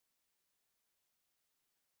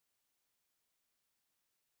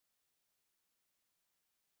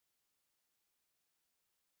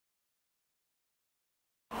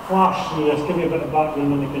flash through this, give you a bit of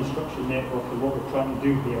background on the construction network and what we're trying to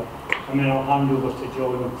do here, and then I'll hand over to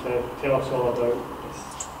John to tell us all about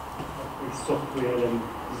this software and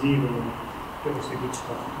Zero and give us the good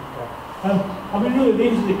stuff. Okay. I mean, really, the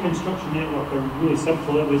aims of the construction network are really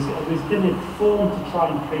simple. It was given formed to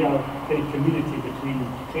try and create a kind of community between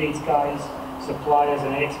trades guys, suppliers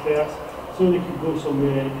and experts, so they could go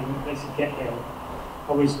somewhere and let's get help.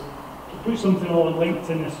 I was to put something on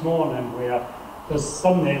LinkedIn this morning where there's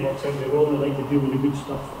some networks out there who only like to deal with the good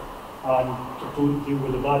stuff and don't deal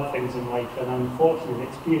with the bad things in life, and unfortunately the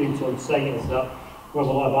experience on site is that we have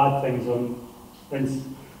a lot of bad things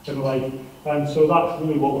in life, and so that's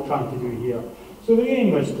really what we're trying to do here. So the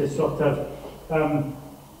aim was to sort of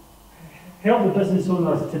help the business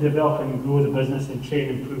owners to develop and grow the business and train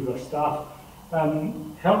and improve their staff.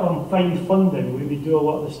 Help them find funding. We do a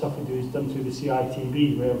lot of the stuff we do is done through the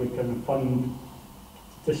CITB, where we can fund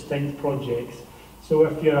distinct projects. So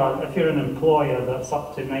if you're an employer that's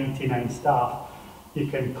up to 99 staff, you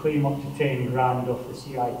can claim up to 10 grand off the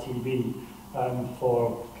CITB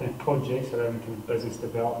for kind of projects around kind of business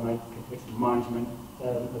development, management,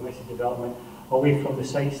 domestic development, away from the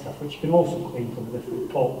site stuff, which you can also claim from a different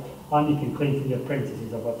pot, and you can claim for the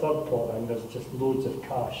apprentices of a third pot, and there's just loads of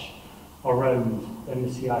cash around in the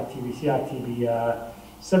CITB. CITB,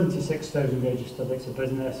 76,000 registered as a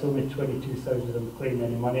business, only 22,000 of them claim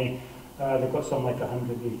any money. They've got something like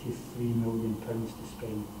 £183 million to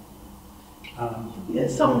spend. Yeah,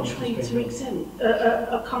 some trades are exempt,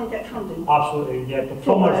 can't get funding. Absolutely, yeah. But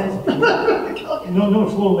plumbers, no,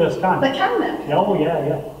 floorlayers can. They can now? Yeah, oh yeah,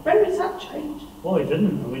 yeah. When was that changed? Well, they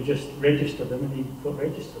didn't. We just registered them and they got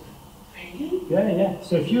registered. Really? Yeah, yeah.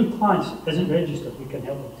 So if your client isn't registered, we can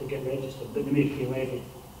help them to get registered, but they may pay levy.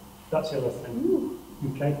 That's the other thing. Ooh.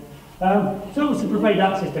 Okay. So it was to provide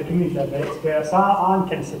access to a community of experts and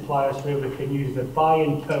kind of suppliers where we can use the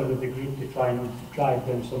buying power of the group to try and drive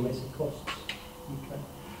down some of the costs.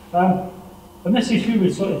 Okay. And this is who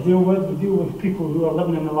we sort of deal with. We deal with people who are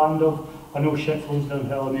living in the land of, I know shit flows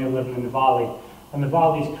downhill and they're living in the valley. And the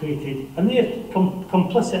valley is created, and they're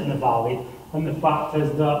complicit in the valley, and the fact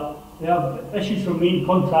is that they have issues from main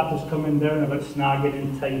contractors coming down about snagging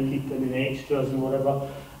and timekeeping and extras and whatever.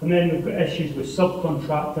 And then we've got issues with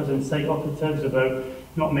subcontractors and site operatives about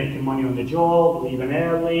not making money on the job, leaving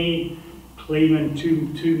early, claiming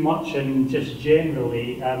too much, and just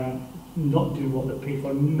generally not doing what they're paid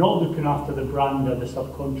for, not looking after the brand of the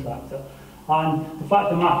subcontractor. And the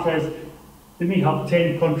fact of the matter is, they may have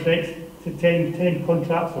 10 contracts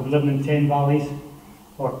of living in 10 valleys,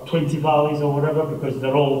 or 20 valleys or whatever, because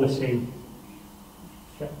they're all the same.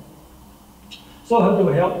 Okay. So how do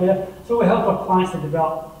we help there? So we help our clients to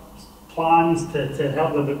develop plans to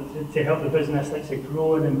help the business, like say,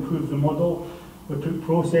 grow and improve the model. We put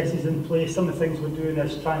processes in place. Some of the things we're doing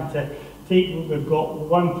is trying to we've got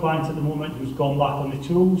one client at the moment who's gone back on the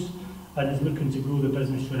tools and is looking to grow the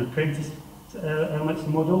business through an apprentice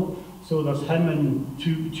model. So there's him and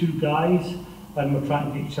two guys, and we're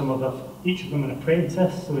trying to get each of them an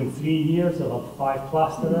apprentice. So in 3 years they'll have 5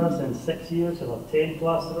 plasterers, in 6 years they'll have 10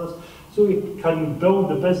 plasterers. So we can build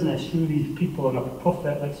the business through these people on a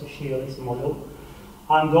profit, like a share, like a model,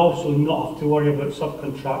 and also not have to worry about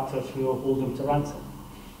subcontractors who will hold them to ransom.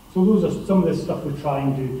 So those are some of the stuff we try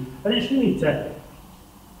and do. And it's really to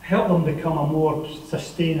help them become a more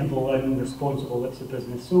sustainable and responsible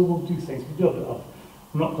business. So we'll do things, we do a bit of,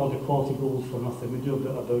 we're not called equality goals for nothing, we do a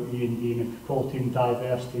bit about E&D and equality and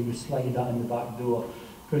diversity, and we slide that in the back door,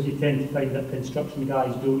 because you tend to find that construction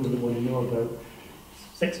guys don't really want to know about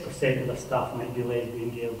 6% of the staff might be lesbian,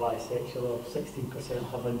 gay or bisexual, or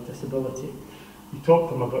 16% have a disability. You talk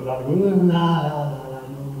to them about that, no, don't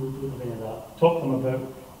have any of that. Talk to them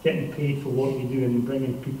about getting paid for what you do and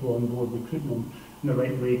bringing people on board, recruiting them in the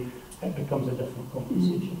right way, it becomes a different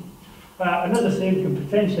conversation. Another thing, we can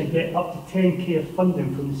potentially get up to 10k of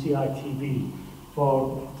funding from the CITB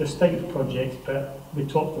for distinct projects, but we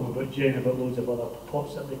talk to them about generally about loads of other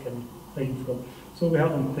pots that they can claim from. So we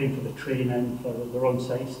help them claim for the training, for their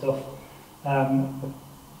on-site stuff.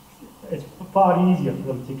 It's far easier for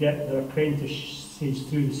them to get their apprentices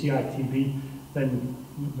through the CITB than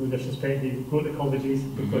with their suspected go to colleges,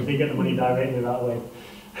 because they get the money directly that way.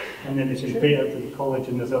 And then it's just paid out to the college,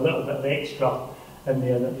 and there's a little bit of extra in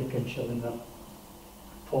there that they can shove in their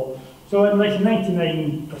pot. So in like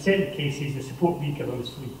 99% of cases, the support we give them is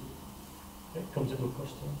free. It comes at no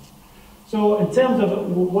cost to them. So in terms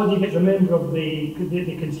of what do you get as a member of the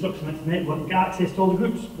construction network, you get access to all the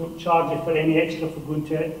groups, don't charge you for any extra for going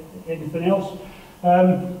to anything else.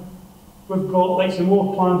 We've got some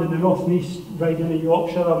more planned in the north and east, right into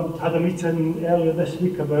Yorkshire. I had a meeting earlier this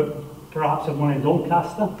week about perhaps of one in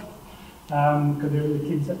Doncaster, because they're really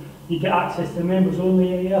keen to. You get access to the members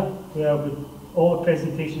only area, where with all the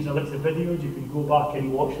presentations are lots of videos, you can go back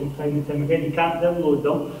and watch them time and time again. You can't download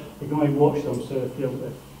them, you can only watch them, so if you're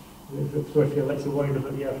let's say worried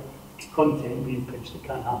about your content being pitched, it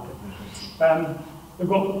can't happen. We've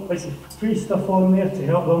got let's say, free stuff on there to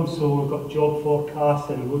help them, so we've got job forecasts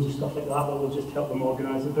and loads of stuff like that that will just help them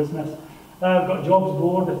organise the business. We've got a jobs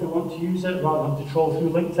board if they want to use it, rather than have to trawl through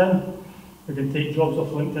LinkedIn. We can take jobs off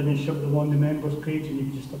LinkedIn and shove them on the members page, and you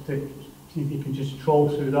can just have to see if you can just trawl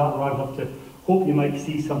through that, rather than have to hope you might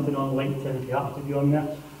see something on LinkedIn if you happen to be on there.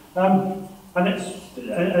 And it's,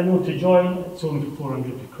 I know to join, it's only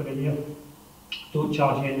 £400 a year. Don't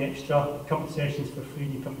charge you any extra. You come to sessions for free,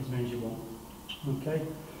 you come as many as you want. Okay?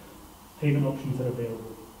 Payment options are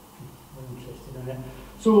available if you're interested in it.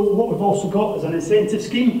 So what we've also got is an incentive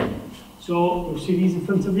scheme. So you'll see these in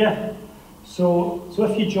front of you. So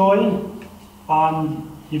if you join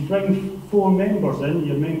and you bring 4 members in,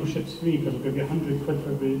 your membership's free because we'll give you £100 for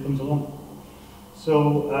everybody that comes along.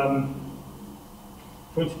 So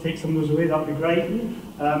if you want to take some of those away, that'd be great.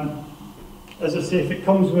 As I say, if it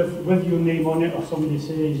comes with your name on it, or somebody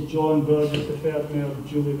says John Burgess referred me, or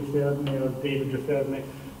Julie referred me, or David referred me,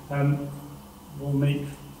 we'll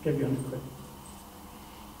give you £100.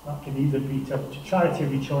 That can either be to charity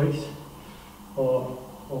of your choice, or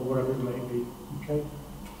whatever it might be. Okay.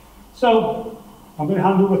 So I'm going to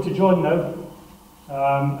hand over to John now,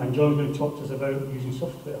 and John's going to talk to us about using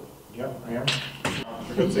software. Yeah, I am.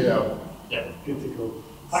 Good to go. Yeah, good to go.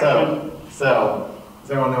 So,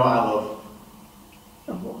 does anyone know what I love?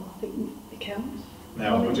 Oh, well, I think accounts.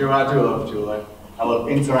 No, but do you know what I do love, Julie? I love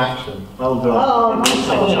interaction. Well done. Oh,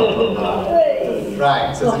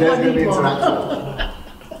 Right, so today's going to be interaction.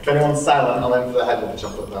 If anyone's silent, I'll aim for the head with the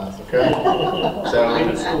chocolate bars, okay? So,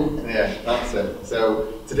 yeah, that's it.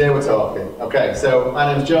 So, today we're talking. Okay, so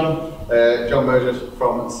my name's John Burgess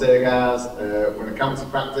from Sagars. We're an accountancy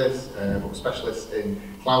practice, but we're specialists in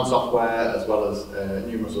cloud software as well as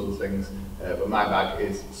numerous other things, but my bag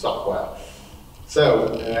is software.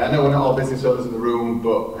 So, I know we're not all business owners in the room,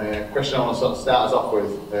 but question I want to sort of start us off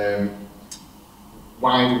with,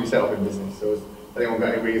 why do we set up in business? So, has anyone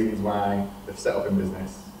got any reasons why they've set up in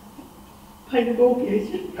business? Pay the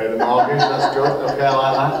mortgage. Pay the mortgage, that's good, okay, I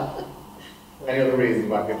like that. Any other reasons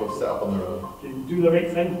why people have set up on their own? Do the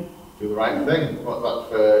right thing. Do the right thing. What's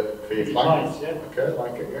that for your clients? Yeah. Okay,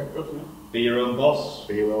 like it, yeah, good. Be your own boss.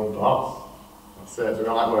 Be your own boss. That's it. Do we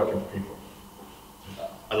like working for people?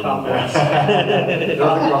 I don't know. I don't think you're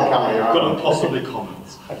on camera, you're Couldn't possibly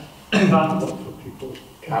comment. Can't work for people.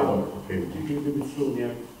 Can't work for people. You can be thrown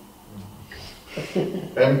out.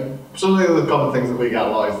 Some of the other common things that we get a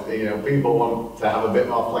lot is, people want to have a bit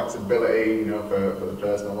more flexibility, for the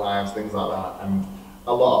personal lives, things like that. And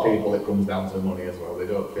a lot of people, it comes down to money as well. They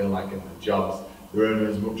don't feel like in their jobs they're earning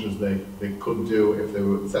as much as they could do if they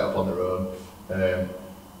were set up on their own.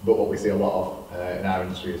 But what we see a lot of in our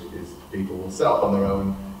industry is people will set up on their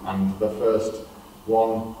own, and the first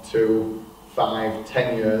 1, 2, 5,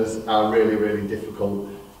 10 years are really, really difficult.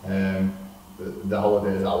 The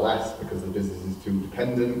holidays are less because the business is too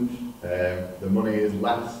dependent, the money is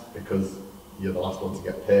less because you're the last one to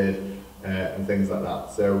get paid, and things like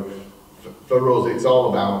that. So for us, it's all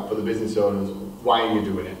about, for the business owners, why are you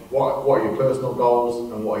doing it? What are your personal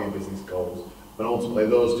goals and what are your business goals? And ultimately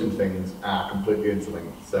those two things are completely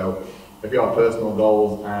interlinked. So if your personal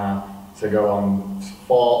goals are to go on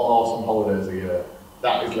 4 awesome holidays a year,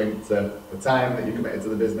 that is linked to the time that you committed to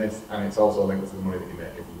the business, and it's also linked to the money that you're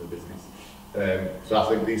making from the business. So I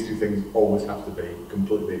think these two things always have to be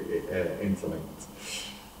completely interlinked.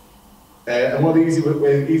 And one of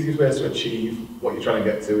the easiest ways to achieve what you're trying to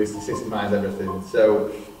get to is to systemize everything.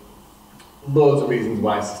 So loads of reasons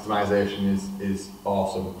why systemization is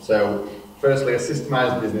awesome. So firstly, a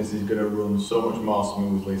systemized business is going to run so much more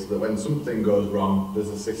smoothly so that when something goes wrong, there's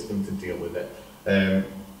a system to deal with it.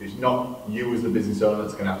 It's not you as the business owner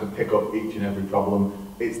that's going to have to pick up each and every problem.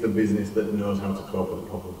 It's the business that knows how to cope with the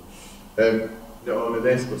problem. Not only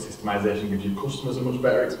this, but systemization gives your customers a much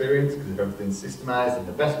better experience, because if everything's systemized in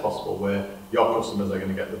the best possible way, your customers are going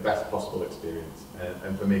to get the best possible experience.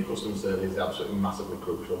 And for me, customer service is absolutely massively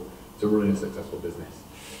crucial to running a successful business.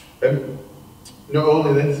 Not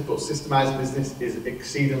only this, but systemized business is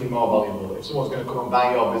exceedingly more valuable. If someone's going to come and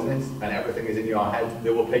buy your business and everything is in your head, they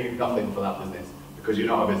will pay you nothing for that business, because you're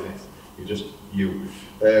not a business, you're just you.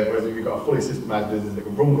 Whereas if you've got a fully systemized business that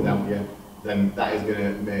can run without you, then that is going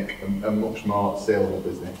to make a much more saleable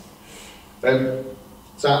business.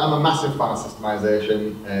 So I'm a massive fan of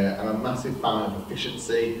systemization, I'm a massive fan of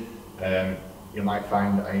efficiency. You might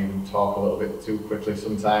find I even talk a little bit too quickly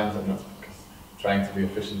sometimes, and that's because I'm trying to be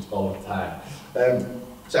efficient all the time.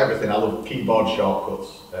 So everything, I love keyboard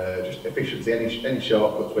shortcuts, just efficiency, any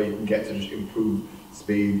shortcuts where you can get to just improve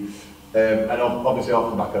speed. And obviously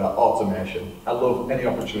off the back of that, automation. I love any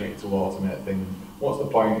opportunity to automate things. What's the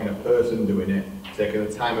point in a person doing it, taking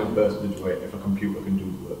the time of a person to do it if a computer can do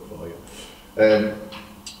the work for you?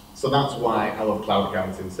 So that's why I love cloud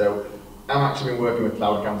accounting. So I've actually been working with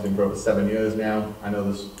cloud accounting for over 7 years now. I know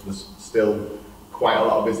there's still quite a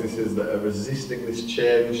lot of businesses that are resisting this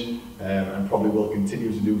change and probably will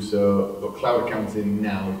continue to do so. But cloud accounting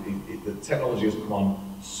now, the technology has come on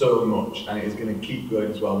so much, and it is going to keep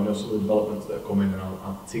going as well. We know some of the developments that are coming, and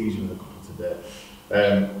I'll tease you with a couple today.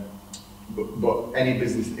 But any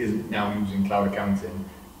business that isn't now using cloud accounting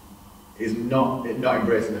is not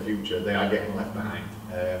embracing the future. They are getting left behind.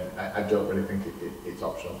 I don't really think it's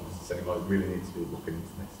optional for business anymore. It really needs to be looking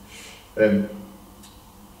into this.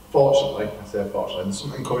 Fortunately, I say fortunately, there's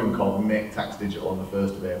something coming called Make Tax Digital on the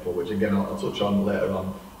 1st of April, which again I'll touch on later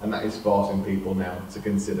on, and that is forcing people now to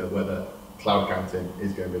consider whether cloud accounting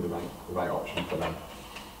is going to be the right option for them.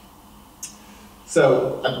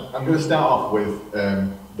 So I'm going to start off with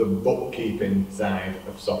the bookkeeping side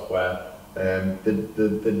of software,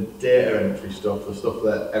 the data entry stuff, the stuff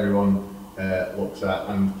that everyone looks at.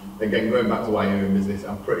 And again, going back to why you're in business,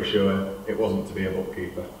 I'm pretty sure it wasn't to be a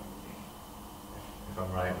bookkeeper, if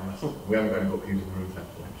I'm right. We haven't got any bookkeepers in the room,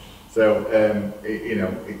 thankfully. So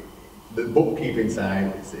the bookkeeping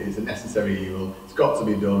side is a necessary evil. It's got to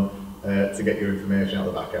be done to get your information out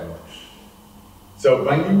the back end. So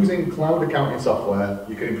by using cloud accounting software,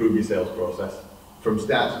 you can improve your sales process from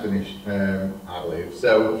start to finish, I believe.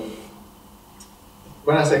 So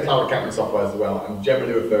when I say cloud accounting software as well, I'm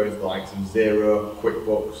generally referring to the likes of Xero,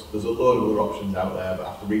 QuickBooks. There's a load of other options out there, but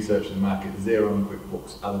after researching the market, Xero and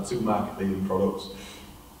QuickBooks are the two market-leading products.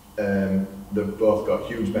 They've both got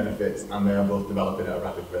huge benefits, and they are both developing at a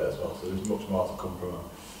rapid rate as well, so there's much more to come from them.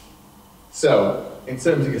 So, in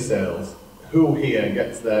terms of your sales, who here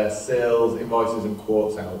gets their sales, invoices and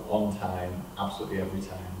quotes out on time, absolutely every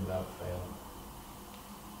time, without fail?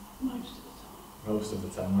 Most of the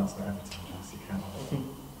time, that's not every time, Jess, you can't.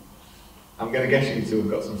 I'm going to guess you two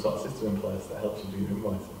have got some sort of system in place that helps you do your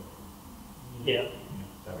invoicing. Yeah.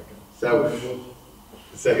 There we go. So,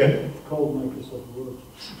 say again? It's called Microsoft Word.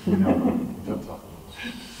 No, we don't talk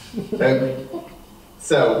about it.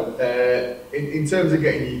 In terms of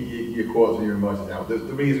getting your quotes and your invoices out, the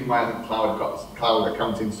reason why I think cloud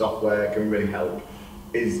accounting software can really help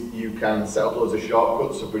is you can set up loads of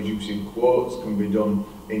shortcuts, so producing quotes can be done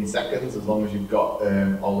in seconds as long as you've got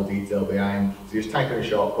all the detail behind. So you just type in a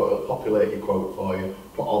shortcut, it'll populate your quote for you,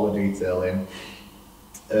 put all the detail in.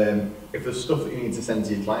 If there's stuff that you need to send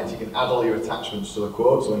to your clients, you can add all your attachments to the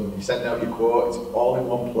quote, so when you send out your quote, it's all in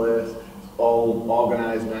one place, it's all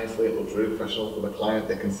organised nicely, it looks really professional for the client,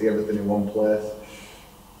 they can see everything in one place.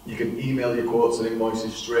 You can email your quotes and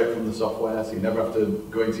invoices straight from the software, so you never have to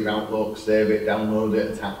go into your Outlook, save it, download it,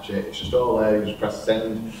 attach it, it's just all there, you just press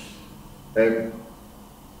send. I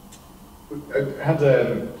had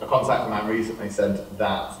a contact of mine recently said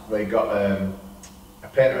that they got a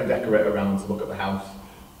painter and decorator around to look at the house,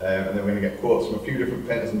 and they were going to get quotes from a few different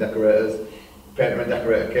painters and decorators. The painter and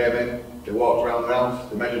decorator came in, they walked around the house,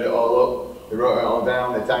 they measured it all up, they wrote it all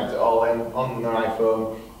down, they typed it all in on their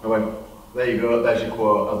iPhone, and went, there you go, there's your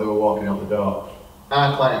quote, as they were walking out the door.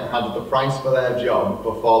 Our client had the price for their job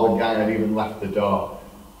before the guy had even left the door.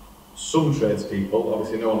 Some tradespeople,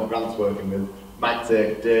 obviously no one that Grant's working with, might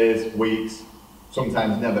take days, weeks,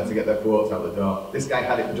 sometimes never to get their quotes out the door. This guy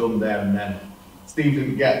had it done there and then. Steve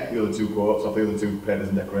didn't get the other two quotes off the other two painters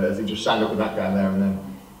and decorators, he just signed up with that guy there and then.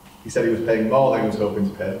 He said he was paying more than he was hoping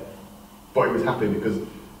to pay, but he was happy because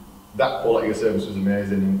that quality of service was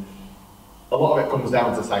amazing. And a lot of it comes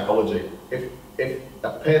down to psychology. If a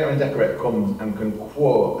painter and decorator comes and can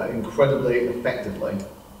quote incredibly effectively,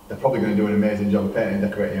 they're probably going to do an amazing job of painting and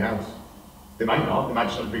decorating your house. They might not, they might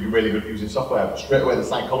just not be really good at using software, but straight away the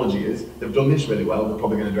psychology is, they've done this really well, they're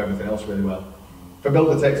probably going to do everything else really well. If a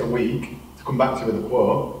builder takes a week to come back to you with a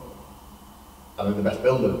quote, and they're the best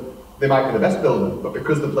builder, they might be the best builder, but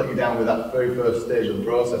because they've let you down with that very first stage of the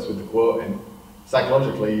process with the quoting,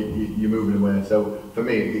 psychologically you're moving away. So for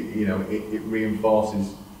me, it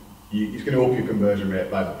reinforces, it's going to up your conversion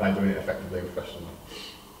rate by doing it effectively and professionally.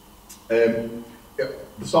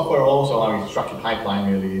 The software will also allow you to track your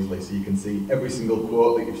pipeline really easily, so you can see every single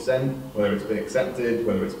quote that you've sent, whether it's been accepted,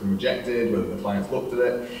 whether it's been rejected, whether the client's looked at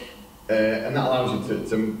it, and that allows you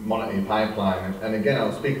to monitor your pipeline. And again, I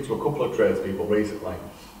was speaking to a couple of tradespeople recently.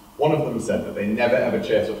 One of them said that they never ever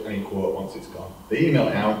chase up any quote once it's gone. They email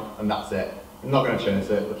it out and that's it. I'm not going to chase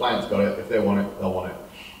it. The client's got it. If they want it, they'll want it.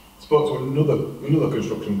 Spoke to another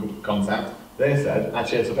construction contact. They said, I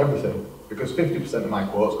chase up everything because 50% of my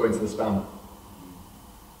quotes go into the spam.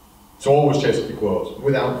 So always chase up your quotes,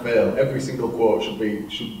 without fail. Every single quote should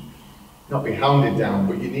not be hounded down,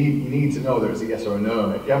 but you need to know there is a yes or a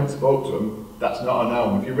no. If you haven't spoke to them, that's not a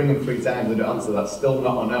no. If you ring them 3 times and they don't answer, that's still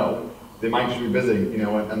not a no. They might just be busy, you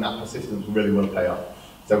know, and that persistence really will pay off.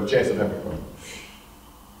 So chase up everything.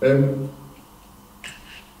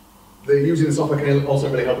 Using the software can also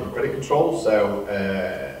really help with credit control. So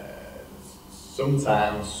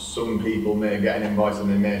sometimes some people may get an invoice and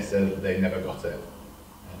they may say that they never got it.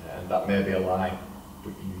 And that may be a lie, but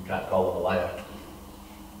you can't call them a liar.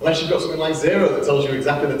 Unless you've got something like Xero that tells you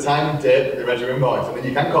exactly the time and date that they read your invoice, and then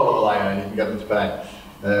you can call them a liar and you can get them to pay.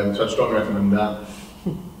 So I'd strongly recommend that.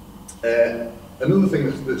 Another thing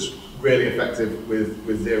that's really effective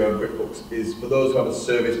with Xero and QuickBooks is for those who have a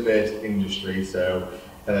service-based industry. So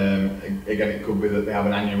again, it could be that they have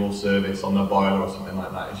an annual service on their boiler or something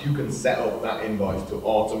like that. Is you can set up that invoice to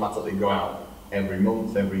automatically go out every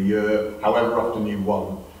month, every year, however often you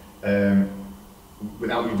want,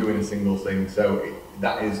 without you doing a single thing. So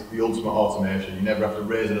that is the ultimate automation. You never have to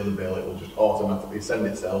raise another bill. It will just automatically send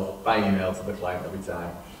itself by email to the client every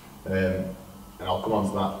time. And I'll come on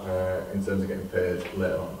to that in terms of getting paid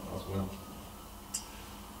later on as well.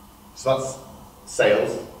 So that's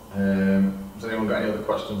sales. Has anyone got any other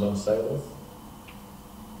questions on sales?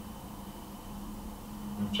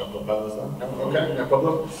 Chocolate bars then? No? Okay, no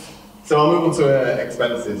problem. So I'll move on to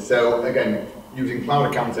expenses. So again, using cloud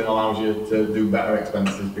accounting allows you to do better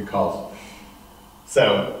expenses because.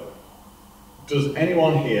 So, does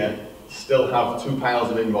anyone here still have 2 piles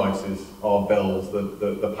of invoices or bills?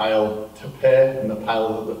 The pile to pay and the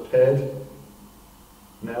pile that paid?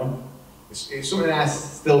 No? It's something I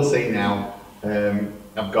still see now.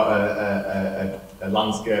 I've got a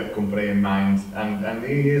landscape company in mind, and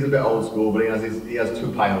he is a bit old school, but he has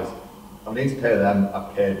 2 piles. I need to pay them,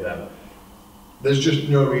 I've paid them. There's just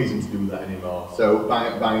no reason to do that anymore. So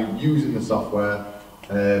by using the software,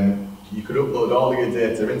 you could upload all of your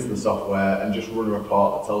data into the software and just run a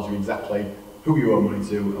report that tells you exactly who you owe money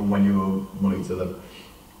to and when you owe money to them.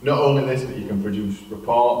 Not only this, but you can produce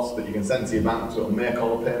reports that you can send to your bank so it'll make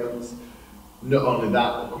all the payments. Not only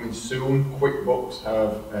that, but coming soon, QuickBooks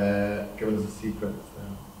have given us a secret.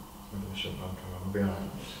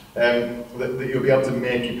 That you'll be able to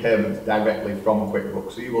make your payments directly from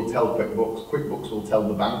QuickBooks. So you will tell QuickBooks will tell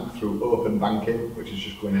the bank through open banking, which is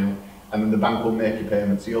just going out, and then the bank will make your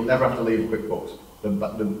payment. So you'll never have to leave QuickBooks. The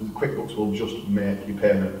QuickBooks will just make your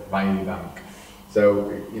payment via your bank.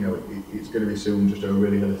 So, you know, it's going to be soon just a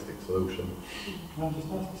really holistic solution. Can I just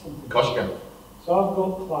ask you something? Of course you can. So I've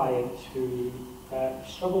got clients who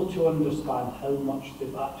struggle to understand how much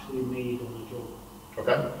they've actually made on a job.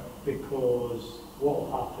 Okay. Because what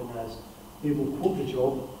will happen is they will quote the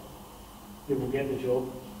job, they will get the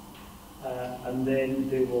job, and then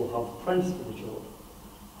they will have prints for the job.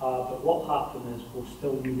 But what happens is we'll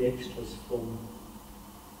still need extras from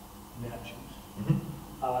merchants.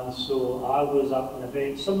 And so I was at an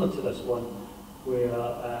event similar to this one, where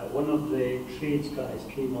one of the trades guys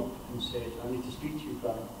came up and said, I need to speak to you,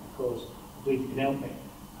 Brian, because I believe you can help me.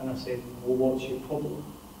 And I said, well, what's your problem?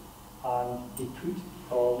 And he put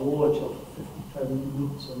a wad of £50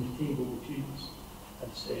 notes on the table with Jews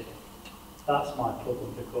and said, that's my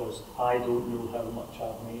problem because I don't know how much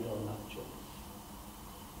I've made on that job.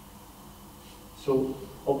 So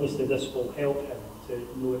obviously this will help him to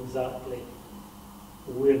know exactly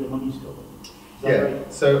where the money's going. Yeah,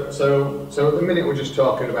 right? so at the minute we're just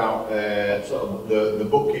talking about sort of the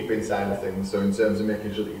bookkeeping side of things, so in terms of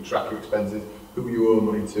making sure that you track your expenses, who you owe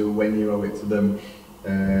money to, when you owe it to them,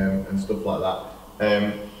 and stuff like that.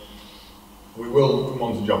 We will come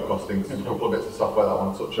on to job costing, because there's a couple of bits of software that I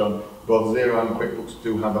want to touch on. Both Xero and QuickBooks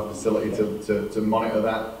do have a facility to monitor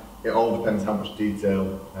that. It all depends how much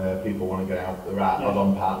detail people want to get out. There are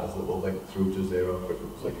add-on partners that will link through to Xero and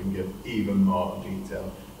QuickBooks, so they can give even more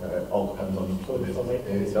detail. All depends on the business.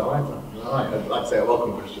 It's all right. All right. I'd like to say a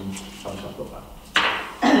welcome question. That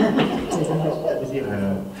was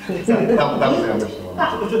the ambition one.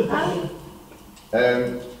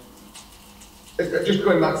 Just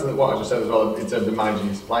going back to what I just said as well, in terms of managing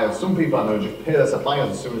your suppliers, some people I know just pay their suppliers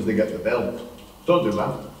as soon as they get the bill. Don't do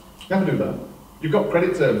that. Never do that. You've got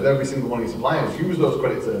credit terms with every single one of your suppliers. Use those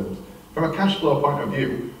credit terms. From a cash flow point of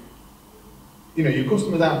view, you know, your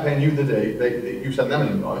customers aren't paying you the day you send them an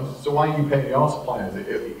invoice, so why are you paying your suppliers?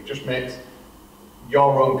 It just makes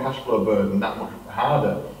your own cash flow burden that much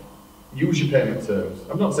harder. Use your payment terms.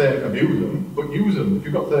 I'm not saying abuse them, but use them. If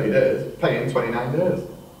you've got 30 days, pay in 29 days.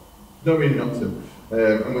 Don't really not to.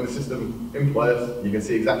 And with the system in place, you can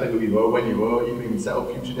see exactly who you owe, when you owe, you can even set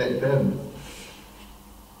up future dated payments.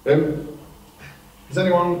 Does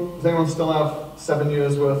anyone still have 7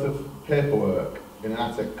 years worth of paperwork in an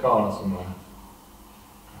attic corner somewhere?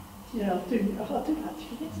 Yeah, I do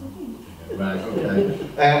actually, yes I do. Right, okay.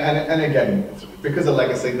 And again, because of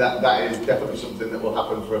legacy, that is definitely something that will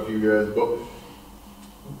happen for a few years, but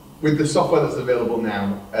with the software that's available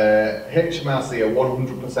now, HMRC are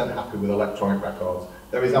 100% happy with electronic records.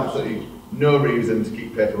 There is absolutely no reason to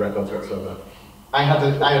keep paper records whatsoever. I had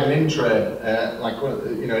an in-tray,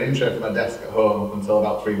 an in-tray for my desk at home until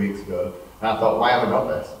about 3 weeks ago, and I thought, why haven't I got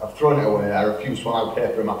this? I've thrown it away. I refuse to allow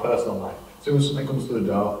paper in my personal life. As soon as something comes through the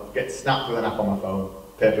door, gets snapped with an app on my phone,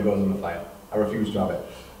 paper goes in the file. I refuse to have it.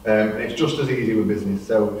 And it's just as easy with business.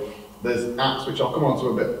 So there's apps, which I'll come on to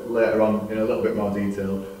a bit later on in a little bit more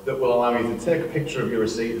detail, that will allow you to take a picture of your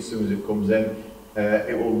receipt as soon as it comes in.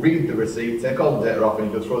 It will read the receipt, take all the data off,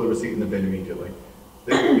 and you can throw the receipt in the bin immediately.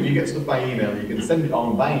 If you get stuff by email, you can send it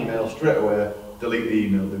on by email straight away, delete the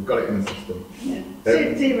email, they've got it in the system. Yeah.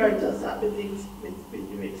 Xero does that with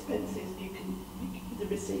your expenses. You can the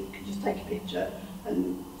receipt, you can just take a picture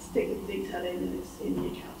and stick the detail in, and it's in the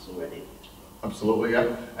accounts already. Absolutely,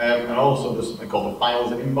 yeah. And also there's something called the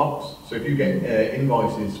files inbox. So if you get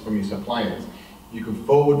invoices from your suppliers, you can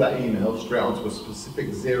forward that email straight onto a specific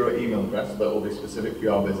Xero email address that will be specific for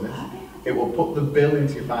your business. It will put the bill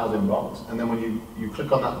into your files inbox, and then when you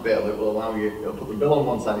click on that bill, it will allow you, it'll put the bill on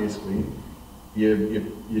one side of your screen, your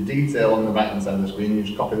detail on the right hand side of the screen, you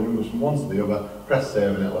just copy the numbers from one to the other, press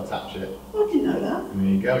save, and it'll attach it. I didn't know that. And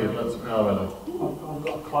there you go, you've learned something already. I've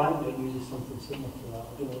got a client that uses something similar to that.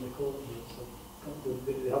 I don't know what they call it.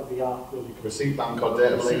 They have the app really. Receipt bank or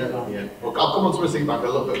data link. Yeah. Well, I'll come on to receipt bank in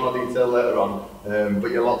a little bit more detail later on,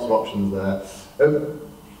 but you've lots of options there.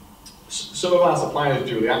 Some of our suppliers,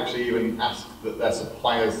 Julie, actually even ask that their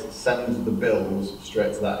suppliers send the bills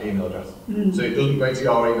straight to that email address. So it doesn't go into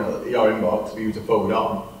your inbox for you to forward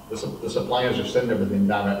on. The suppliers just send everything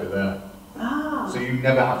directly there. So you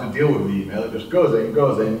never have to deal with the email. It just goes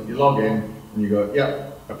in, you log in, and you go, yep,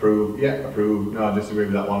 approve, no, I disagree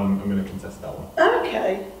with that one, I'm going to contest that one.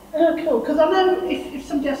 Okay, cool. Because I know if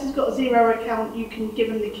somebody else has got a Xero account, you can give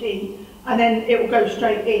them the key, and then it will go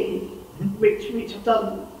straight in, which I've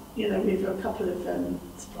done, with a couple of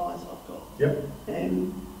suppliers I've got. Yep.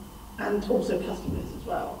 And also customers as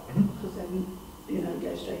well, because then it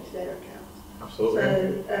goes straight to their accounts. Absolutely.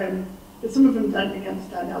 So, but some of them don't really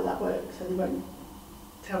understand how that works, so they won't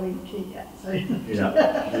tell me the key yet. So.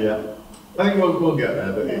 Yeah. I think we'll get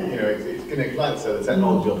there, but it's going to, like I said, the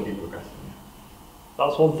technology will keep progressing.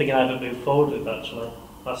 That's one thing I haven't moved forward with actually.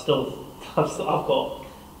 I've got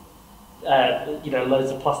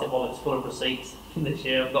loads of plastic wallets full of receipts this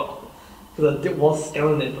year. I've got, because I was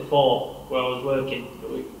scanning it before where I was working,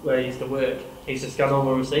 where I used to work. I used to scan all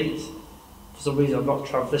my receipts. For some reason, I've not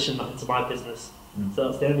transitioned that into my business. So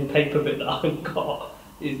that's the only paper bit that I've got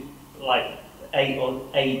is like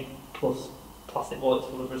 8 plus plastic wallets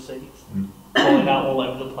full of receipts, falling out all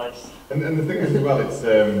over the place. And the thing is as well,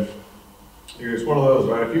 it's one of those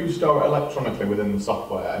where if you store it electronically within the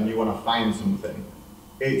software and you want to find something,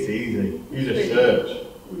 it's easy. You just search.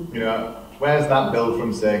 Where's that bill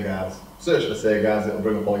from Sagars? Search for Sagars, it'll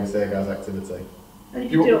bring up all your Sagars activity. And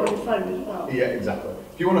you can do it on your phone as well. Yeah, exactly.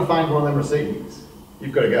 If you want to find one of them receipts,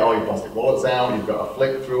 you've got to get all your plastic wallets out, you've got to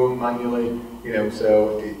flick through them manually,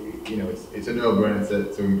 so it's a no-brainer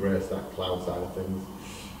to embrace that cloud side of things.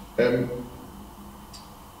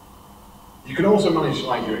 You can also manage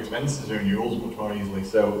your expenses and renewals much more easily.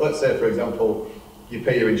 So let's say, for example, you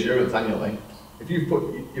pay your insurance annually. If you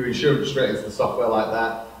put your insurance straight into the software like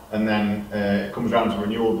that, and then it comes around to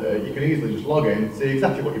renewal day, you can easily just log in, see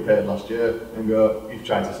exactly what you paid last year, and go, you've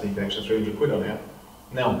tried to sneak an extra 300 quid on here.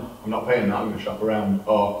 No, I'm not paying that, I'm going to shop around.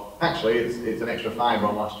 Or actually, it's an extra £5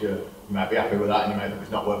 on last year. You might be happy with that, and you might think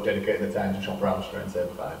it's not worth dedicating the time to shop around straight and save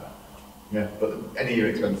a £5. Yeah, but any of your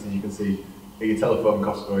expenses you can see, are your telephone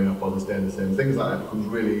costs going up or they're staying the same. Things like that becomes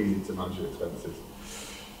really easy to manage your expenses.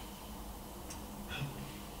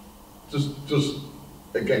 Just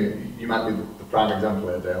again, you might be the prime example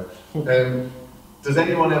here, Dale. Does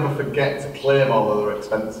anyone ever forget to claim all of their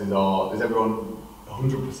expenses, or is everyone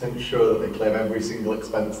 100% sure that they claim every single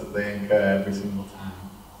expense that they incur every single time?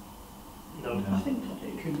 No. I think I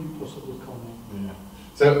do. Can you possibly comment?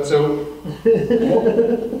 Yeah. So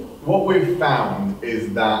what we've found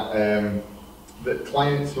is that that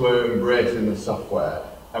clients who are embracing the software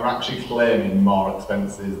are actually claiming more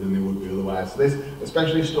expenses than they would be otherwise. So this,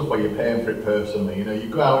 especially stuff where you're paying for it personally. You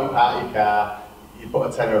go out and park your car, you put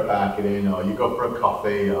a tenner of parking in, or you go for a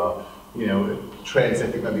coffee, or you know, train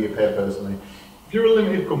ticket maybe you pay personally. If you're a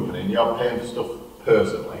limited company and you're paying for stuff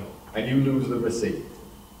personally and you lose the receipt,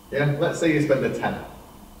 yeah, let's say you spend a tenner,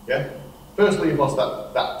 yeah, firstly you've lost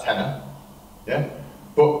that tenner, yeah,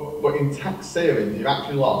 but in tax savings you've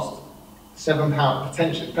actually lost £7,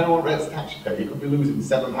 potentially, depending on what rates of tax you pay, you could be losing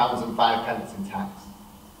 £7.05 in tax.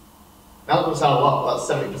 Now that doesn't sound a lot, but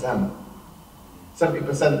that's 70%.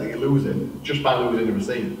 70% that you're losing just by losing the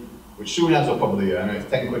receipt, which soon adds up over the year. I know it's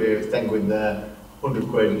 10 quid here, it's 10 quid there, 100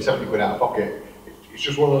 quid, 70 quid out of pocket. It's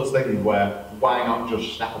just one of those things where, why not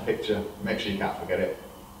just snap a picture, make sure you can't forget it.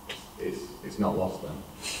 It's not lost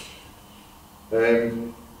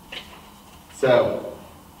then. So,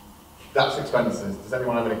 that's expenses. Does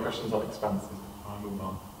anyone have any questions on expenses before I move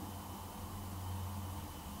on?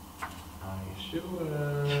 Are you sure?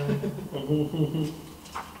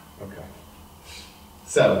 Okay.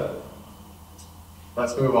 So,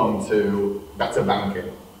 let's move on to better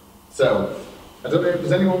banking. So, I don't know,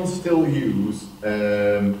 does anyone still use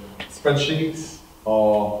spreadsheets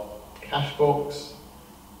or cash books,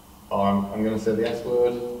 or I'm going to say the S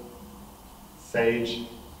word, Sage?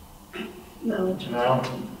 No. No?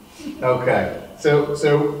 Okay, so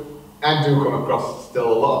I do come across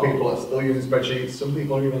still a lot of people are still using spreadsheets. Some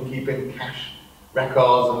people are even keeping cash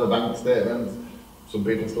records of the bank statements. Some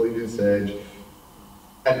people still using Sage.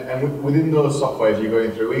 And within those softwares, you're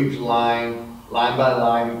going through each line by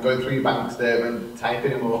line, going through your bank statement,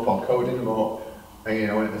 typing them up or coding them up. And, you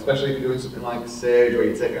know, and especially if you're doing something like Sage, where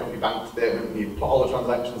you take out your bank statement, you put all the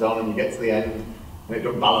transactions on, and you get to the end, and it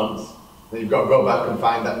doesn't balance. Then you've got to go back and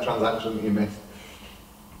find that transaction that you missed.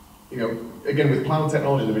 You know, again, with cloud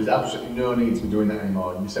technology, there is absolutely no need to be doing that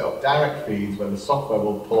anymore. You set up direct feeds where the software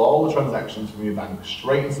will pull all the transactions from your bank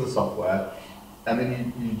straight into the software, and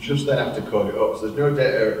then you just then have to code it up. So there's no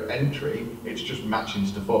data entry, it's just matching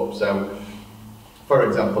stuff up. So, for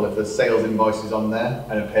example, if there's sales invoices on there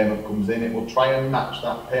and a payment comes in, it will try and match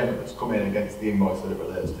that payment that's come in against the invoice that it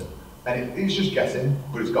relates to. And it's just guessing,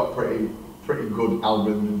 but it's got pretty good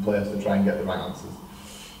algorithms in place to try and get the right answers.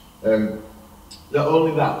 Not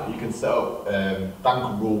only that, but you can set up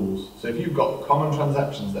bank rules. So if you've got common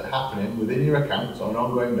transactions that are happening within your accounts on an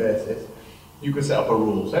ongoing basis, you can set up a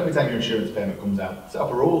rule. So every time your insurance payment comes out, set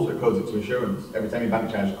up a rule that goes into insurance. Every time your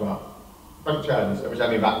bank charges come out, bank charges. Every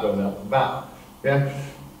time your VAT goes out, VAT. Yeah.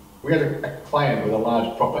 We had a client with a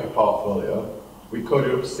large property portfolio. We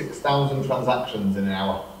coded up 6,000 transactions in an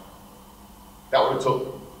hour. That would have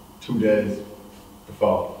took 2 days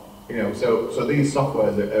before. You know, so these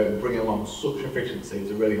softwares are bringing along such efficiency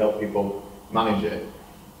to really help people manage it.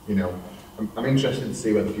 You know, I'm interested to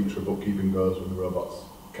see where the future of bookkeeping goes when the robots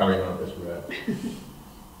carry on at this rate.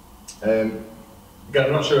 Again,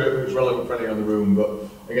 I'm not sure if it's relevant for anyone in the room, but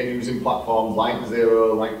again, using platforms like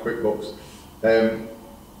Xero, like QuickBooks, they're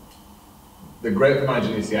great for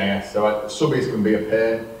managing your CIS. So subbies can be a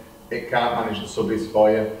pain. It can't manage the subbies for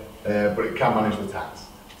you, but it can manage the tax.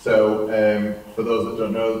 So for those that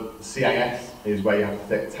don't know, CIS is where you have to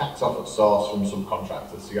take tax off at source from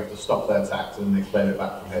subcontractors. So you have to stop their tax and explain it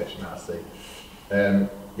back from HMRC.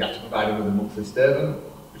 You have to provide them with a monthly statement,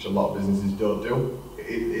 which a lot of businesses don't do.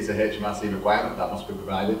 It's a HMRC requirement that must be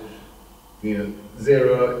provided. You know,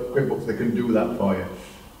 Xero, QuickBooks, they can do that for you.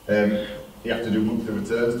 You have to do monthly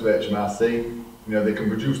returns to HMRC. You know, they can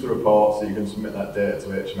produce the report so you can submit that data to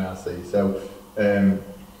HMRC. So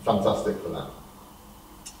fantastic for that.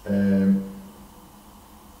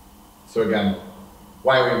 So again,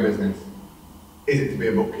 why are we in business? Is it to be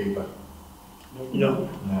a bookkeeper? No.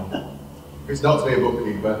 No. If it's not to be a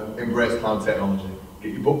bookkeeper, embrace cloud technology.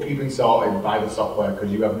 Get your bookkeeping sorted by the software,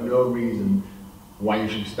 because you have no reason why you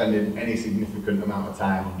should be spending any significant amount of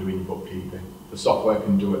time on doing your bookkeeping. The software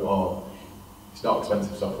can do it all. It's not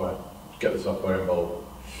expensive software. Just get the software involved.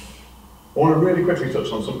 I want to really quickly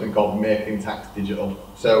touch on something called Making Tax Digital.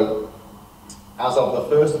 So, as of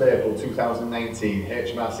the 1st of April 2019,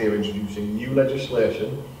 HMRC are introducing new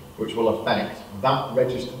legislation which will affect VAT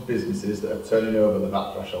registered businesses that are turning over the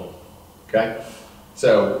VAT threshold. Okay?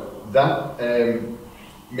 So that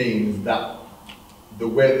means that the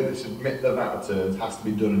way that they submit their VAT returns has to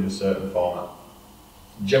be done in a certain format.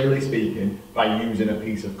 Generally speaking, by using a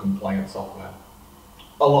piece of compliant software.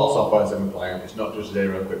 A lot of software is compliant, it's not just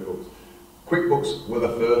Xero and QuickBooks. QuickBooks were the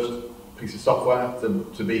first piece of software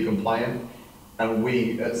to be compliant. And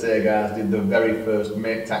we at Sagars did the very first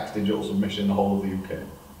Make Tax Digital submission in the whole of the UK.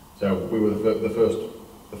 So we were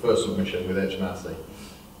the first submission with HMRC.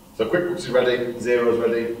 So QuickBooks is ready, Xero is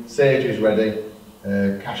ready, Sage is ready,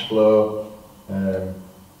 Cashflow,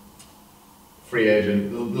 Free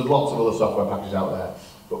Agent. There's lots of other software packages out there.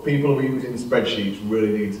 But people who are using spreadsheets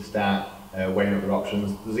really need to start weighing up their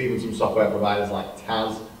options. There's even some software providers like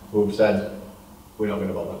TAS who have said, we're not going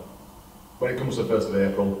to bother. When it comes to the 1st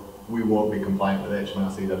of April, we won't be compliant with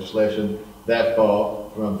HMRC legislation.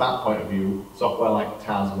 Therefore, from a VAT point of view, software like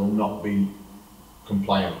TAS will not be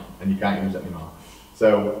compliant and you can't use it anymore.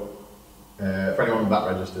 So, for anyone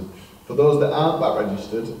VAT registered, for those that aren't VAT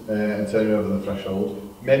registered and turning over the threshold,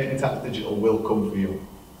 Making Tax Digital will come for you.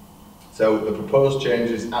 So the proposed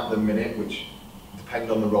changes at the minute, which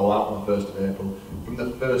depend on the rollout on the 1st of April, from the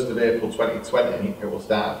 1st of April 2020, it will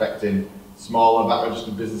start affecting smaller VAT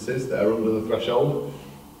registered businesses that are under the threshold.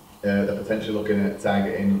 They're potentially looking at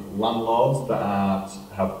targeting landlords that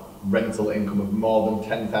have rental income of more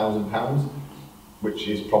than £10,000, which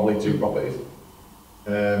is probably 2 properties.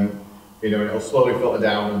 It'll slowly filter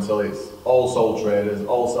down until it's all sole traders,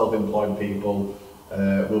 all self-employed people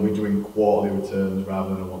will be doing quarterly returns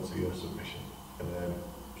rather than a once-a-year submission.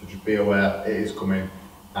 So just be aware it is coming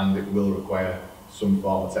and it will require some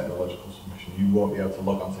form of technological submission. You won't be able to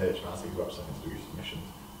log onto HMRC's website to do your submissions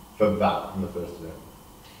for that from the 1st of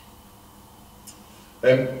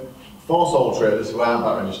April. For sole traders who aren't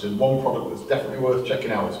VAT registered, one product that's definitely worth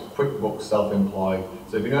checking out is QuickBooks Self-Employed.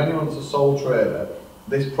 So if you know anyone that's a sole trader,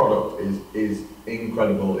 this product is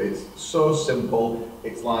incredible. It's so simple.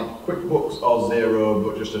 It's like QuickBooks or Xero,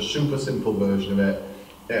 but just a super simple version of it.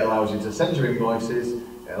 It allows you to send your invoices.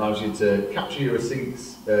 It allows you to capture your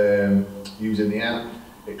receipts using the app.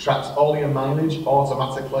 It tracks all your mileage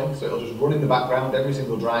automatically, so it'll just run in the background every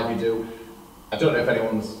single drive you do. I don't know if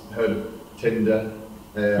anyone's heard of Tinder.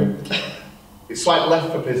 It's swipe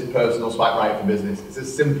left for personal, swipe right for business. It's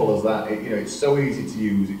as simple as that. It's so easy to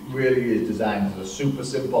use. It really is designed as a super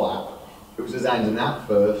simple app. It was designed as an app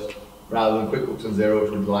first, rather than QuickBooks and Xero,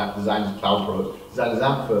 which were designed as cloud products. Designed as an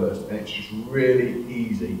app first, and it's just really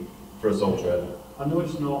easy for a sole trader. I know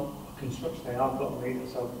it's not a construction thing. I've got a mate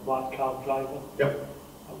that's a white car driver. Yep.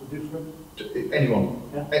 That would do for him. Anyone.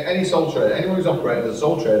 Yeah. Any sole trader. Anyone who's operating as a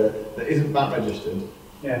sole trader that isn't VAT registered.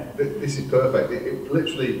 Yeah. This is perfect. It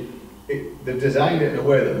literally. They've designed it in a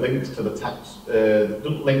way that links to the tax,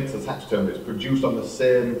 doesn't link to the tax return, but it's produced on the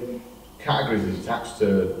same categories as your tax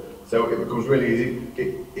return. So it becomes really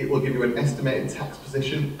easy. It will give you an estimated tax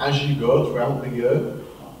position as you go throughout the year.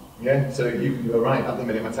 Yeah, so you can go, right, at the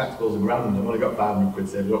minute my tax bill's £1,000, I've only got 500 quid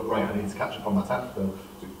saved up, right, I need to catch up on my tax bill.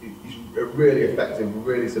 So it's a really effective,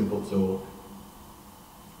 really simple tool.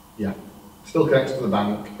 Yeah, still connects to the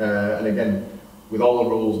bank, and again, with all the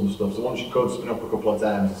rules and stuff, so once your code's spin up a couple of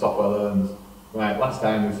times, the software learns, right, last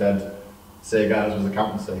time we said Sagars was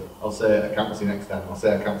accountancy, I'll say accountancy next time, I'll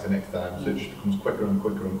say accountancy next time, so it just becomes quicker and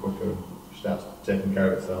quicker and quicker and starts taking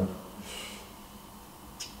care of itself.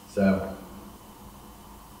 So,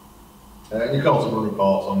 and you can also run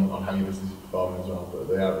reports on how your business is performing as well, but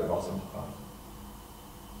they are a bit more simplified.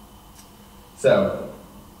 So,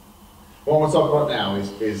 what I want to talk about now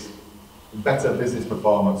is better business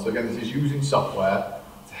performance. So again, this is using software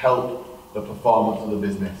to help the performance of the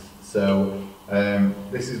business. So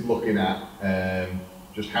this is looking at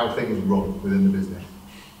just how things run within the business.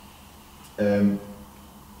 And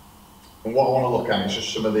what I want to look at is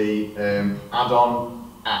just some of the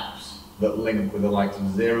add-on apps that link with the likes of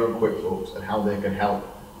Xero and QuickBooks and how they can help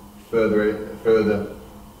further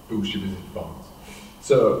boost your business performance.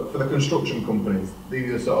 So for the construction companies,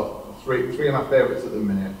 these are sort of three of my favourites at the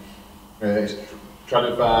minute. It's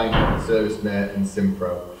Tradify, ServiceMate and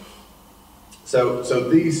Simpro. So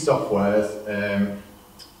these softwares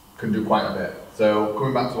can do quite a bit. So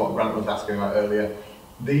coming back to what Grant was asking about earlier,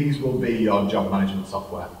 these will be your job management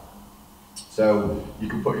software. So you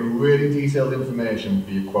can put in really detailed information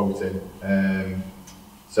for your quoting.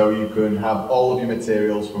 So you can have all of your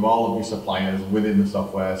materials from all of your suppliers within the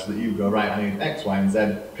software so that you go, right, I need X, Y and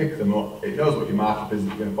Z, pick them up. It knows what your markup is that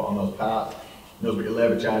you're going to put on those parts. Knows what your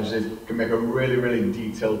labour charges is, can make a really, really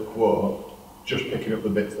detailed quote just picking up the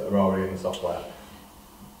bits that are already in the software.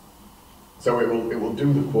 So it will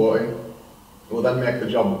do the quoting, it will then make the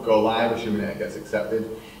job go live, assuming it gets accepted.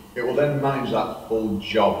 It will then manage that full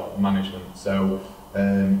job management. So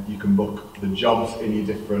you can book the jobs in your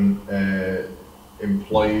different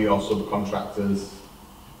employee or subcontractors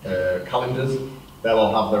calendars. They'll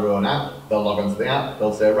all have their own app, they'll log onto the app,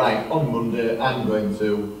 they'll say, right, on Monday I'm going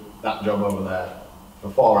to that job over there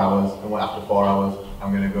for 4 hours, and after 4 hours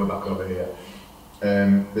I'm going to go back over here.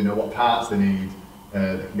 They know what parts they need,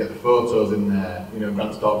 they can get the photos in there.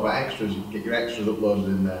 Grant's talked about extras, you can get your extras uploaded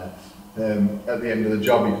in there. At the end of the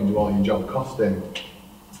job you can do all your job costing.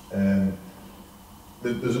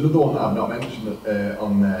 There's another one that I've not mentioned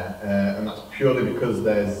on there, and that's purely because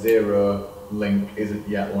their Xero link isn't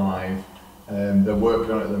yet live. They're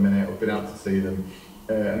working on it at the minute, we've been out to see them.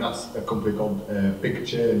 and that's a company called Big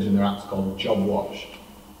Change, and their app's called Job Watch.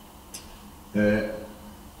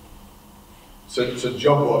 So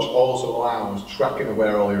Job Watch also allows tracking of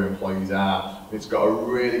where all your employees are. It's got a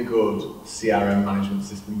really good CRM management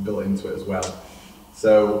system built into it as well.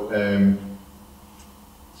 So,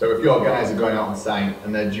 so if your guys are going out on site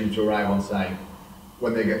and they're due to arrive on site,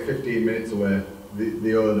 when they get 15 minutes away,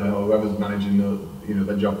 the owner or whoever's managing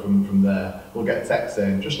their job from there will get a text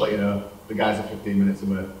saying, just let you know, the guys are 15 minutes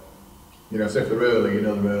away. So if they're early, you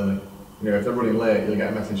know they're early. If they're running late, you'll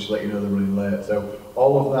get a message to let you know they're running late. So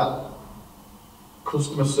all of that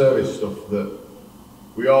customer service stuff that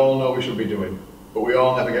we all know we should be doing, but we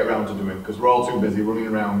all never get around to doing because we're all too busy running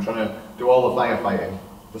around trying to do all the firefighting.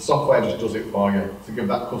 The software just does it for you to give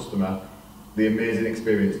that customer the amazing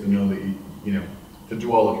experience to know that to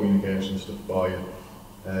do all the communication stuff for you.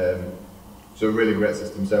 So a really great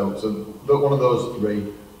system. So one of those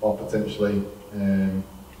three, or potentially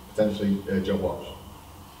Job Watch.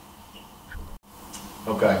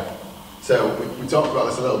 Okay, so we talked about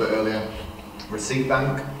this a little bit earlier. Receipt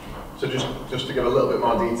Bank. So just to give a little bit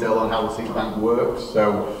more detail on how Receipt Bank works.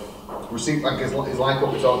 So Receipt Bank is like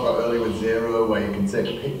what we talked about earlier with Xero, where you can take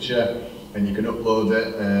a picture and you can upload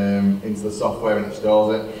it into the software and it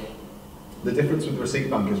stores it. The difference with Receipt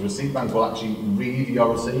Bank is Receipt Bank will actually read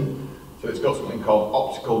your receipt. So it's got something called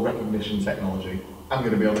optical recognition technology. I'm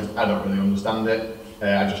going to be honest, I don't really understand it.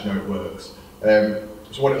 I just know it works.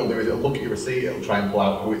 So what it'll do is it'll look at your receipt, it'll try and pull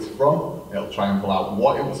out who it's from, it'll try and pull out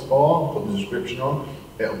what it was for, put the description on,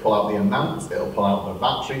 it'll pull out the amount, it'll pull out the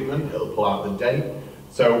VAT treatment, it'll pull out the date.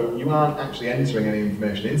 So you aren't actually entering any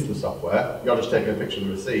information into the software, you're just taking a picture of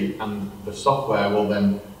the receipt, and the software will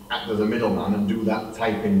then act as a middleman and do that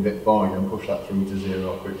typing bit for you and push that through to Xero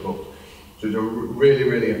or QuickBooks. So it's a really,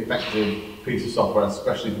 really effective piece of software,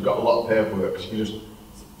 especially if you've got a lot of paperwork, because you can just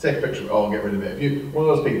take a picture of it all and get rid of it. If you're one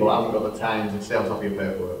of those people that hasn't got the time to stay on top of your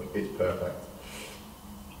paperwork, it's perfect.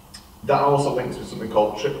 That also links with something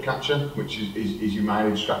called Trip Catcher, which is your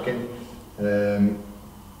mileage tracking. You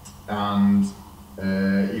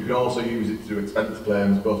can also use it to do expense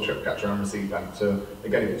claims, both Trip Catcher and Receipt Bank. So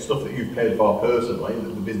again, if it's stuff that you've paid for personally,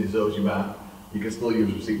 that the business owes you back, you can still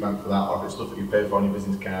use Receipt Bank for that, or if it's stuff that you've paid for on your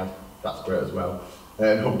business card, that's great as well.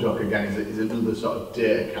 HubDoc again is another sort of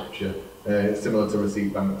data capture, similar to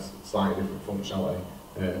Receipt Bank's slightly different functionality,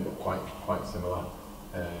 but quite similar.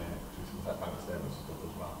 Things like bank statements and stuff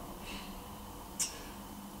as well.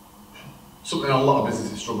 Something a lot of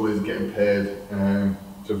businesses struggle with is getting paid.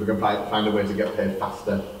 So if we can find a way to get paid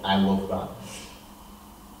faster, I love that.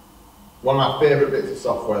 One of my favourite bits of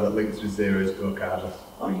software that links with Xero is GoCardless.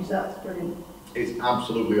 I use that, it's brilliant. It's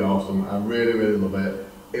absolutely awesome. I really, really love it.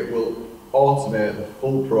 It will automate the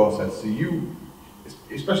full process. So you,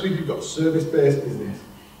 especially if you've got a service-based business,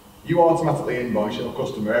 you automatically invoice your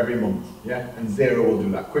customer every month, yeah? And Xero will do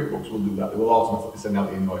that. QuickBooks will do that. They will automatically send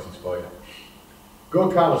out the invoices for you.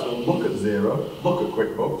 GoCardless will look at Xero, look at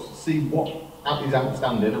QuickBooks, see what is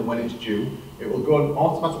outstanding and when it's due. It will go and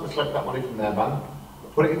automatically collect that money from their bank,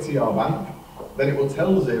 put it into your bank, then it will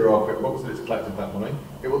tell Xero or QuickBooks that it's collected that money.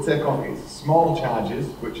 It will take off its small charges,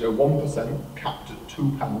 which are 1%, capped at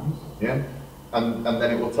 £2, yeah? And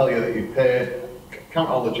then it will tell you that you've paid, count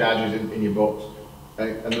all the charges in your books,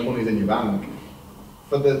 and the money's in your bank.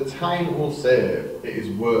 For the time it will save, it is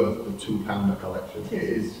worth the £2 a collection.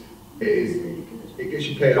 It gets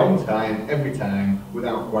you paid on time, every time,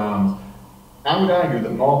 without qualms. I would argue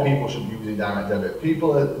that more people should be using direct debit.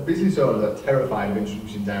 Business owners are terrified of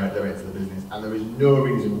introducing direct debit into the business, and there is no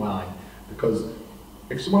reason why. Because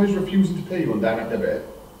if someone is refusing to pay you on direct debit,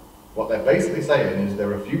 what they're basically saying is they're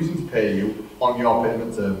refusing to pay you on your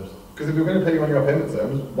payment terms. Because if they're going to pay you on your payment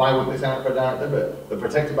terms, why wouldn't they sign up for a direct debit? They're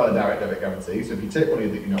protected by the direct debit guarantee, so if you take money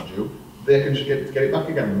that you're not due, they can just get it back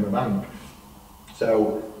again from the bank.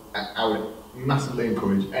 So I would massively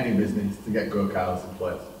encourage any business to get GoCardless in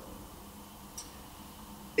place.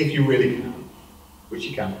 If you really can, which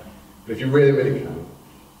you can, but if you really, really can,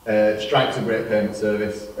 Stripe's a great payment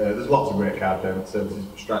service. There's lots of great card payment services.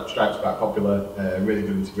 Stripe's quite popular, really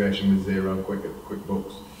good integration with Xero,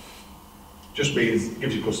 QuickBooks. Just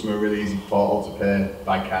gives your customer a really easy portal to pay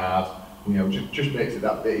by card. Just makes it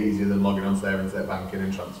that bit easier than logging onto their internet banking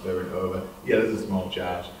and transferring it over. Yeah, there's a small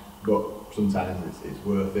charge, but sometimes it's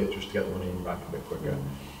worth it just to get the money in your bank a bit quicker.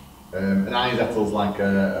 And iZettle's like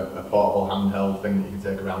a portable handheld thing that you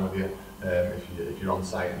can take around with you if you're on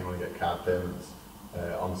site and you want to get card payments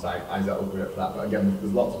on site. iZettle's great for that, but again,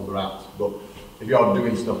 there's lots of other apps. But if you're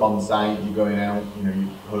doing stuff on site, you're going out, you're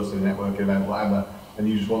hosting a networking event, whatever, and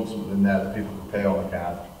you just want something there that people can pay on a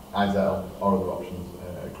card, iZettle or other options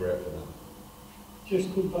are great for that.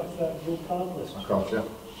 just go back to that road card list. Of course, yeah.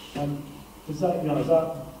 Is that, is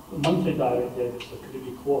that monthly direct debits, or could it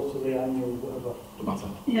be quarterly, annual, whatever? Doesn't matter.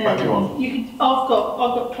 Yeah, Whatever you want. you could. I've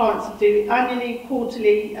got clients that do it annually,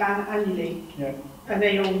 quarterly, and annually, Yeah. and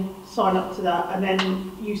they all sign up to that, and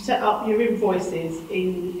then you set up your invoices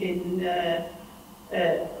because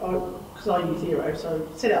I use Xero, so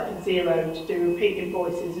set up in Xero to do repeat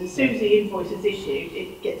invoices. As soon as the invoice is issued,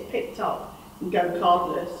 it gets picked up and go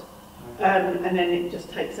cardless, and then it just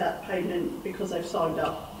takes that payment because they've signed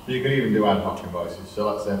up. You can even do ad hoc invoices. So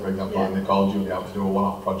let's say, for example, Yeah. they called Julie out to do a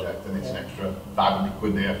one-off project and it's an extra 500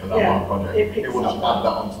 quid there for that Yeah, one project. it picks will just up add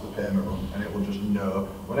that onto the payment run and it will just know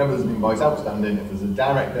whenever there's an invoice outstanding, if there's a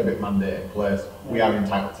direct debit mandate in place, we are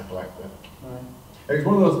entitled to collect it. Right. It's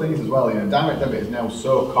one of those things as well, direct debit is now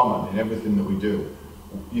so common in everything that we do.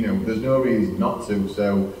 There's no reason not to.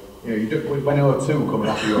 So, you don't, when O2 coming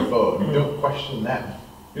off your phone, you don't question them.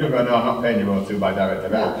 You don't go, no, I'm not paying you O2 by direct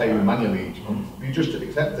debit, I'll pay you manually each month. You just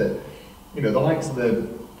accept it. The likes of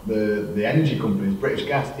the energy companies, British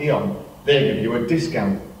Gas, E.ON, they give you a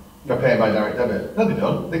discount for paying by direct debit. No, they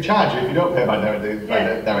don't. They charge you if you don't pay by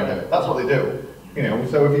direct debit. That's what they do.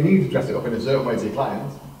 So if you need to dress it up in a certain way to your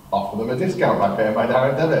clients, offer them a discount by paying by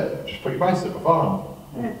direct debit. Just put your prices up beforehand.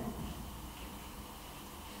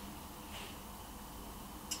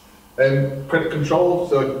 Yeah. Credit control.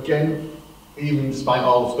 So again, even despite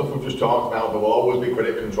all the stuff we've just talked about, there will always be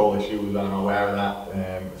credit control issues, and I'm aware of that.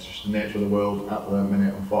 It's just the nature of the world at the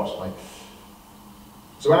minute, unfortunately.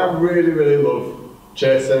 So I really, really love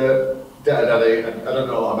Chaser, Data Daddy. I don't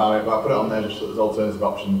know a lot about it, but I put it on there just so there's alternative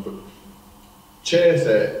options. But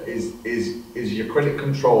Chaser is your credit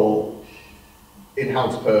control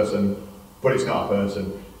in-house person, but it's not a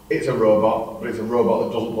person. It's a robot, but it's a robot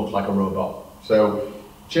that doesn't look like a robot. So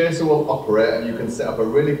Chaser will operate and you can set up a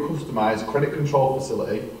really customised credit control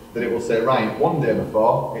facility that it will say, right, one day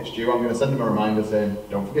before it's due, I'm going to send them a reminder saying,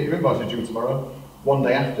 don't forget your invoice is due tomorrow. One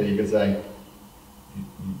day after, you can say, you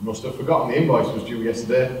must have forgotten the invoice was due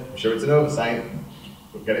yesterday. I'm sure it's an oversight,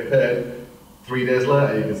 but get it paid. 3 days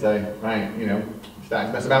later, you can say, right, you're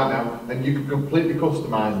starting to mess about now. And you can completely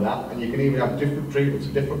customise that, and you can even have different treatments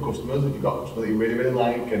for different customers. If you've got customers that you really, really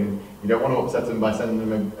like, and you don't want to upset them by sending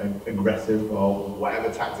them aggressive or whatever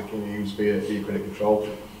tactic you use for your credit control,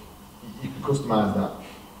 you can customise that.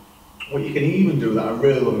 What you can even do that I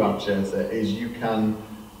really love about Chaser is you can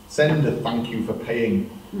send a thank you for paying.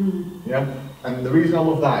 Yeah? And the reason I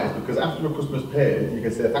love that is because after a customer's paid, you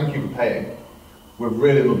can say thank you for paying. We've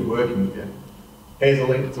really loved working with you. Here's a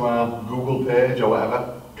link to our Google page or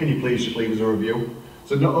whatever. Can you please just leave us a review?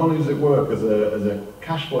 So not only does it work as a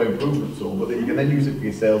cash flow improvement tool, but that you can then use it for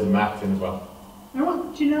your sales and marketing as well.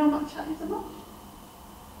 Do you know how much that is a month?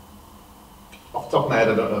 Off the top of my head,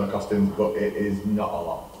 I don't know the costings, but it is not a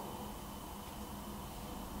lot.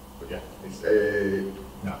 But yeah, it's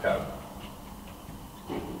no, I can't.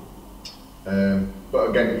 But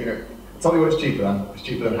again, I'll tell you what it's cheaper than. It's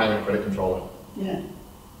cheaper than hiring a credit controller. Yeah.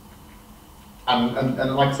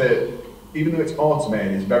 And like I said, even though it's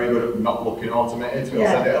automated, it's very good at not looking automated, so it'll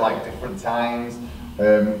send it at like different times.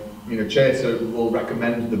 Chaser will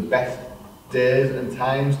recommend the best days and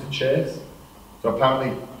times to chase. So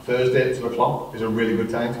apparently Thursday at 2 o'clock is a really good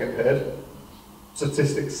time to get paid.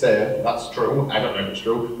 Statistics say that's true. I don't know if it's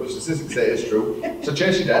true, but statistics say it's true. So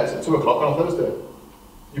chase your debts at 2 o'clock on a Thursday.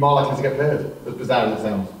 You're more likely to get paid, as bizarre as it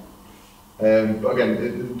sounds. But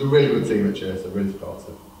again, they're a really good team at Chaser, really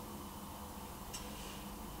supportive.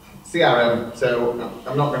 CRM, so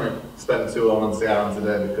I'm not going to spend too long on CRM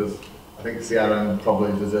today because I think CRM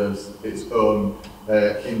probably deserves its own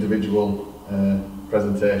individual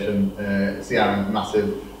presentation. CRM is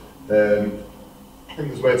massive. I think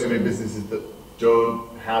there's way too many businesses that don't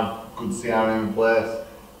have good CRM in place.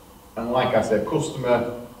 And like I said,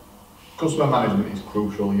 customer management is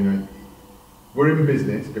crucial. We're in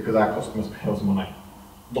business because our customers pay us money.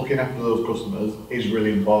 Looking after those customers is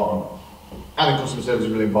really important. I think customer service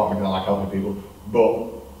is really important because I like helping people, but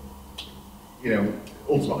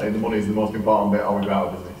ultimately the money is the most important bit or we go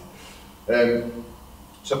out of business.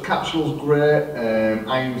 So Capsule's great.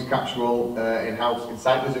 I use Capsule in-house.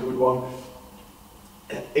 Insight is a good one.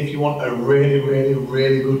 If you want a really, really,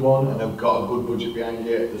 really good one and have got a good budget behind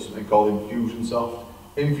it, there's something called Infusionsoft.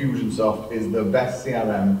 Infusionsoft is the best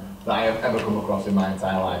CRM that I have ever come across in my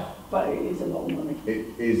entire life. But it is a lot of money. It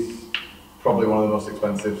is probably one of the most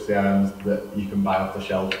expensive CRMs that you can buy off the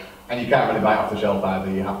shelf. And you can't really buy it off the shelf either,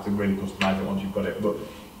 you have to really customise it once you've got it, but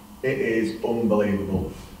it is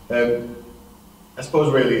unbelievable. I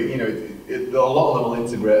suppose really, a lot of them will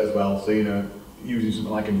integrate as well, so using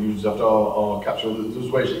something like Infusionsoft or Capsule, there's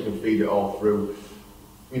ways you can feed it all through.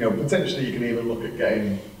 you know, potentially you can even look at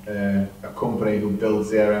getting a company who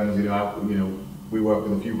builds CRMs. We work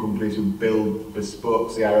with a few companies who build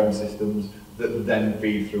bespoke CRM systems that then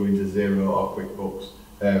feed through into Xero or QuickBooks.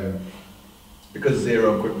 Because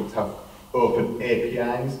Xero and QuickBooks have open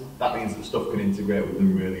APIs, that means that stuff can integrate with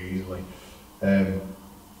them really easily.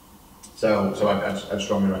 So I'd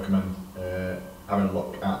strongly recommend having a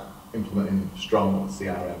look at implementing strong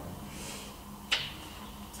CRM.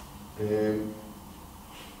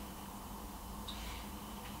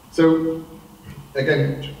 So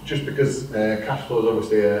again, just because cash flow is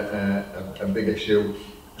obviously a big issue,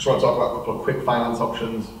 I just want to talk about a couple of quick finance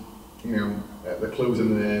options. You know, the clue's in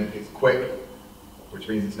the name, it's quick, which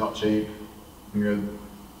means it's not cheap. You know,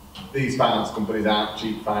 these finance companies aren't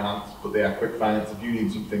cheap finance, but they are quick finance. If you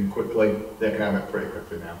need something quickly, they can have it pretty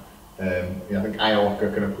quickly now. I think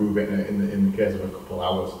IOLCA can approve it in the case of a couple of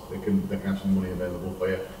hours. They can have some money available for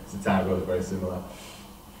you. So the time goes very similar.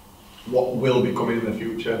 What will be coming in the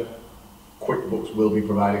future? QuickBooks will be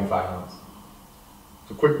providing finance.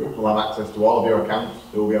 So QuickBooks will have access to all of your accounts.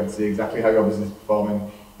 They will be able to see exactly how your business is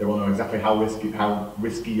performing. They will know exactly how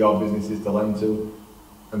risky your business is to lend to,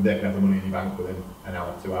 and they can have the money in your bank within an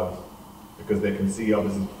hour, 2 hours, because they can see your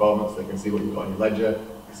business performance. They can see what you've got on your ledger.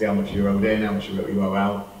 They can see how much you owed in, how much you owe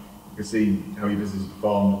out. You can see how your business is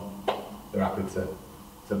performed. They're happy to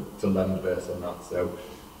lend based on that. So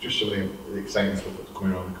just some of the exciting stuff that's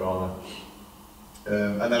coming around the corner.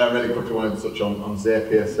 And then I really quickly wanted to touch on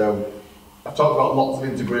Zapier. So I've talked about lots of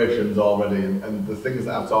integrations already, and the things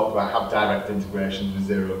that I've talked about have direct integrations with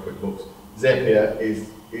Xero and QuickBooks. Zapier is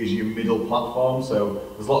your middle platform, so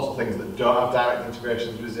there's lots of things that don't have direct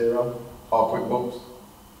integrations with Xero or QuickBooks.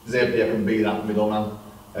 Zapier can be that middleman.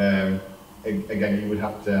 Again, you would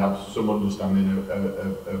have to have some understanding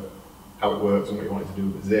of how it works and what you want it to do,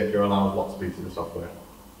 but Zapier allows lots of pieces of software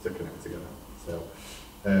to connect together. So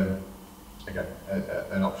again,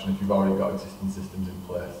 an option if you've already got existing systems in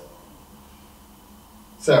place.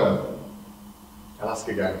 So, I'll ask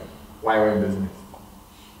again, why are we in business?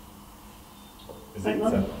 Is it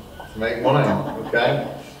to make money?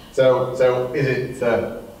 Okay. So is it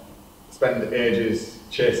to spend ages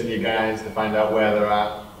chasing you guys to find out where they're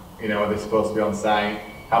at? You know, are they supposed to be on site?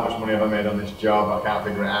 How much money have I made on this job? I can't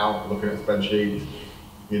figure it out. Looking at spreadsheets.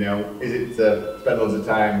 You know, is it to spend loads of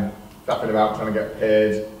time faffing about trying to get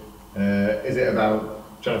paid? Is it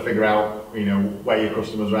about trying to figure out, you know, where your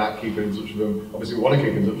customers are at, keeping in touch with them? Obviously, we want to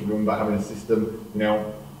keep in touch with them, but having a system, you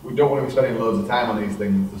know, we don't want to be spending loads of time on these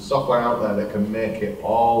things. There's software out there that can make it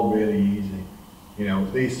all really easy. You know,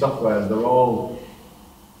 these softwares, they're all,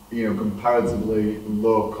 you know, comparatively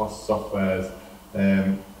low-cost softwares,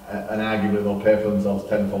 and arguably they'll pay for themselves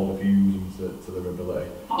tenfold if you use them to their ability.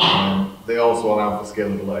 They also allow for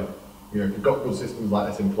scalability. You know, if you've got good systems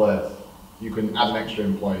like this in place, you can add an extra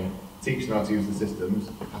employee, teach them how to use the systems,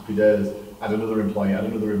 happy days, add another employee, add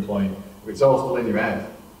another employee. If it's all still in your head,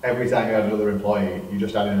 every time you add another employee, you're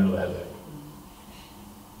just adding another headache.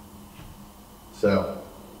 So,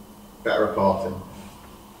 better reporting.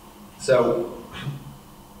 So,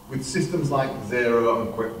 with systems like Xero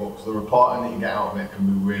and QuickBooks, the reporting that you get out of it can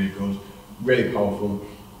be really good, really powerful.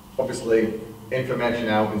 Obviously, information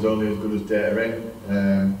out is only as good as data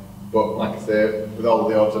in. But like I say, with all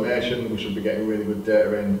the automation, we should be getting really good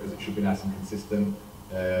data in because it should be nice and consistent.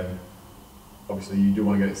 Obviously, you do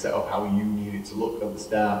want to get it set up how you need it to look at the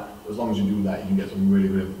start. As long as you do that, you can get some really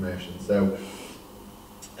good information. So,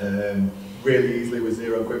 really easily with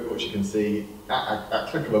Xero and QuickBooks, you can see at a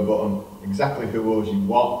click of a button exactly who owes you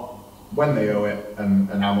what, when they owe it, and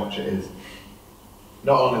how much it is.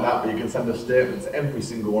 Not only that, but you can send a statement to every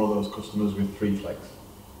single one of those customers with 3 clicks.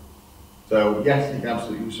 So yes, you can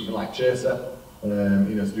absolutely use something like Chaser, you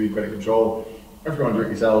know, to do your credit control. If you want to do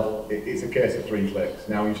it yourself, it's a case of 3 clicks.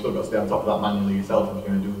 Now you've still got to stay on top of that manually yourself if you're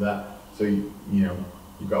going to do that. So you know,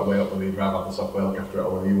 you've got to weigh up whether you'd rather have the software look after it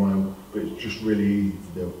or whether you want to. But it's just really easy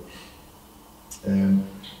to do.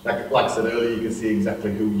 Like I said earlier, you can see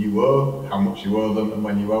exactly who you owe, how much you owe them, and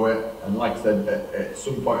when you owe it. And like I said, at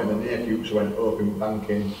some point in the near future, when open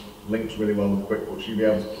banking links really well with QuickBooks, you'll be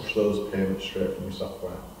able to push those payments straight from your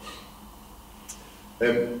software.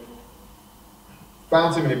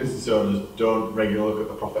 Far too many business owners don't regularly look at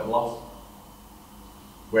the profit and loss.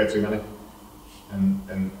 Way too many.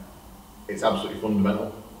 And it's absolutely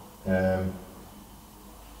fundamental.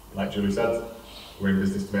 Like Julie said, we're in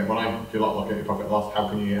business to make money. If you're not looking at your profit and loss, how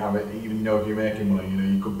can you have it, even know if you're making money? You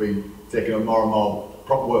know, you could be taking on more and more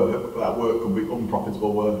work, but that work could be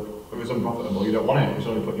unprofitable work. If it's unprofitable, you don't want it. It's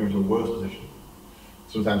only putting you into a worse position.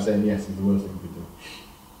 Sometimes saying yes is the worst thing you could do.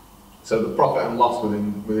 So the profit and loss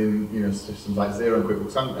within you know, systems like Xero and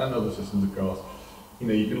QuickBooks and other systems, of course, You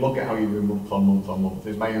know, you can look at how you're doing month on month on month.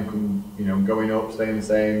 Is my income, you know, going up, staying the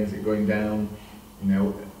same? Is it going down? You know,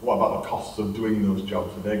 what about the costs of doing those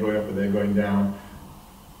jobs? Are they going up? Are they going down?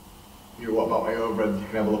 You know, what about my overheads? You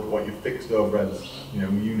can have a look at what your fixed overheads. You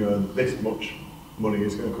know that this much money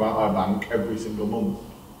is going to come out of my bank every single month.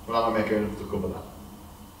 Well, am I making enough to cover that?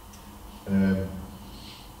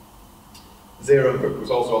 Zero and QuickBooks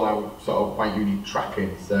also allow sort of quite unique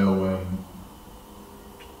tracking. So,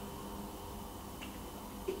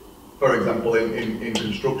 for example, in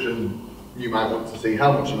construction, you might want to see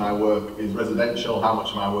how much of my work is residential, how much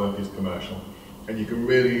of my work is commercial. And you can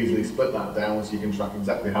really easily split that down so you can track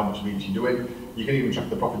exactly how much of each you're doing. You can even track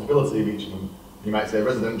the profitability of each of them. You might say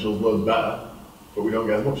residential is loads better, but we don't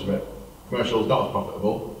get as much of it. Commercial is not as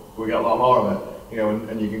profitable, but we get a lot more of it. You know,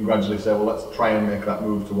 and you can gradually say, well, let's try and make that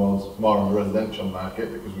move towards more of a residential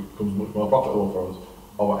market because it becomes much more profitable for us,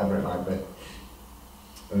 or whatever it might be.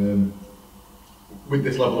 With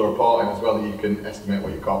this level of reporting as well, you can estimate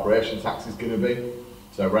what your corporation tax is going to be.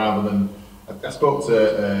 So rather than, I spoke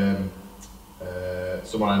to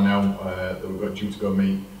someone I know that we've got due to go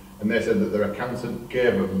meet, and they said that their accountant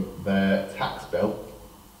gave them their tax bill,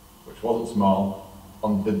 which wasn't small,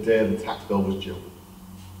 on the day the tax bill was due.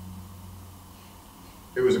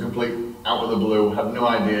 It was a complete out of the blue, had no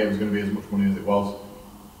idea it was going to be as much money as it was.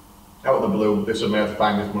 Out of the blue, they suddenly had to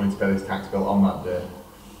find this money to pay this tax bill on that day.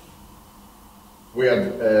 We had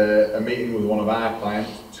a meeting with one of our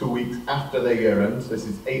clients 2 weeks after their year end. This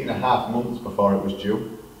is 8.5 months before it was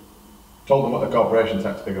due. Told them what the corporation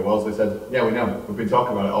tax figure was. They said, yeah, we know. We've been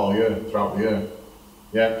talking about it all year, throughout the year.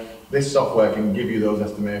 Yeah, this software can give you those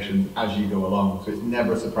estimations as you go along. So it's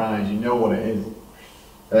never a surprise. You know what it is.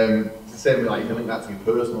 It's the same with, like, you can link that to your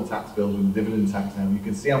personal tax bills with the dividend tax now. You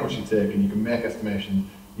can see how much you take and you can make estimations.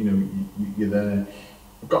 You know, you're there.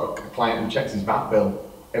 I've got a client who checks his VAT bill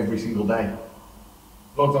every single day.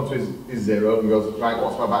 Logs onto his zero and goes, right,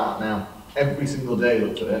 what's my VAT now? Every single day he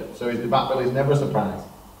looks at it. So the VAT bill is never a surprise,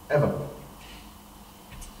 ever.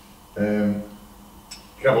 You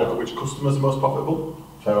can have a look at which customers are most profitable.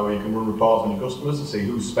 So you can run reports on your customers to see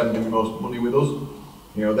who's spending the most money with us.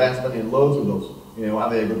 You know, they're spending loads with us. You know, are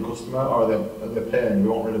they a good customer or are they paying? We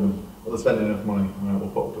want rid of them. Well, they're spending enough money. Right, we'll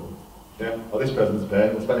put up to them. Yeah. Or this person's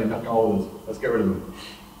paying. They're spending nothing all with us. Let's get rid of them.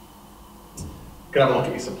 You can have a look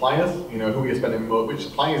at your suppliers. You know, who are you spending most? Which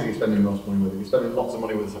suppliers are you spending most money with? If you're spending lots of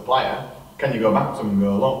money with a supplier, can you go back to them and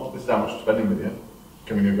go, look, this is how much we're spending with you.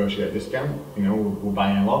 Can we negotiate a discount? You know, we're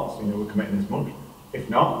buying lots. You know, we're committing this much. If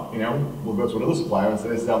not, you know, we'll go to another supplier and say,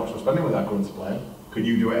 this is how much we're spending with our current supplier. Could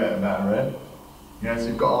you do it at a better rate? Yeah, so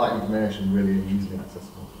you've got all that information really easily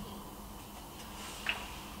accessible.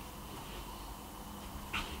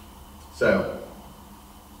 So,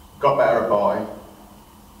 got better reporting.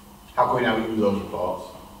 How can we now use those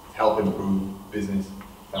reports to help improve business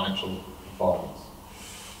financial performance?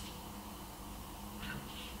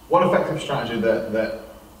 One effective strategy that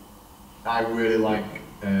I really like,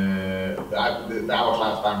 that our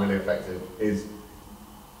clients find really effective, is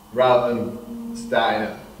rather than starting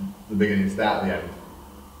at the beginning, start at the end.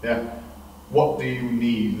 Yeah. What do you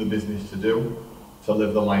need the business to do to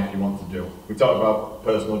live the life you want to do? We talked about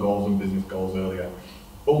personal goals and business goals earlier.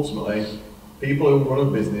 Ultimately, people who run a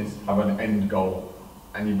business have an end goal,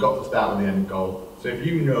 and you've got to start with the end goal. So if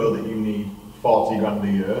you know that you need 40 grand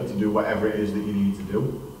a year to do whatever it is that you need to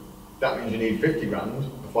do, that means you need 50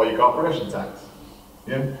 grand before your corporation tax.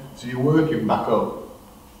 Yeah. So you're working back up.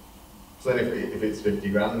 So then if it's 50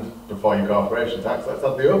 grand before your corporation tax, let's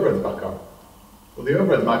add the overheads back on. Well, the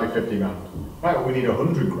overheads might be 50 grand. Right, well, we need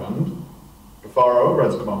 100 grand before our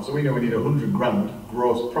overheads come off. So we know we need 100 grand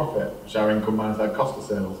gross profit, which is our income minus our cost of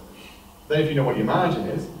sales. Then if you know what your margin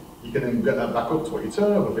is, you can then get that back up to what your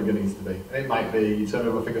turnover figure needs to be. And it might be your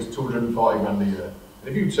turnover figure is 240 grand a year. And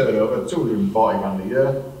if you turn over 240 grand a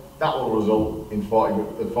year, that will result in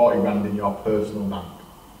 40 grand in your personal bank.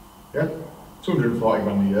 Yeah? 240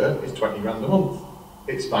 grand a year is 20 grand a month.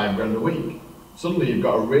 It's 5 grand a week. Suddenly you've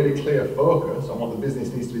got a really clear focus on what the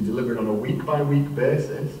business needs to be delivering on a week-by-week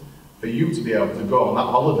basis for you to be able to go on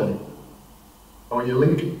that holiday. And when you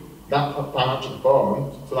link that financial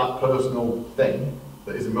performance to that personal thing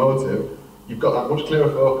that is a motive, you've got that much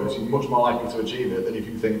clearer focus, you're much more likely to achieve it than if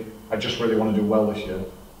you think, I just really want to do well this year.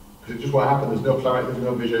 Because it just won't happen, there's no clarity, there's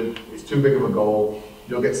no vision, it's too big of a goal,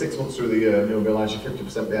 you'll get 6 months through the year and you'll realise you're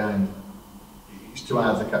 50% behind. It's too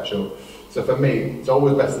hard to catch up. So for me, it's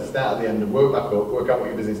always best to start at the end and work back up, work out what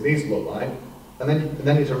your business needs to look like, and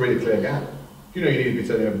then it's a really clear gap. If you know you need to be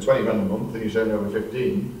turning over 20 grand a month and you're turning over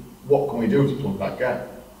 15, what can we do to plug that gap?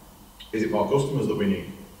 Is it more customers that we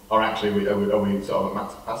need? or actually are we sort of at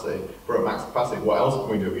max capacity? If we're at max capacity, what else can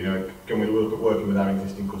we do? You know, can we look at working with our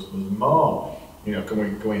existing customers more? You know,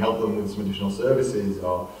 can we help them with some additional services,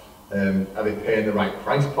 or are they paying the right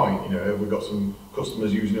price point? You know, have we got some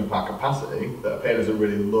customers using up our capacity that are paying us a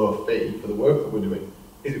really low fee for the work that we're doing?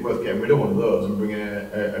 Is it worth getting rid of one of those and bringing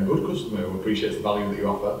a good customer who appreciates the value that you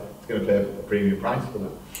offer? It's going to pay a premium price for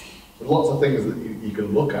that. There's lots of things that you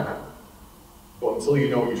can look at, but until you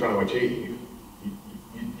know what you're trying to achieve,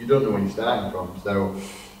 you don't know where you're starting from. So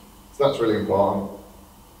that's really important.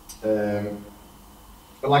 And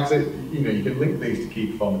like I said, you know, you can link these to key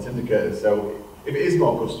performance indicators. So if it is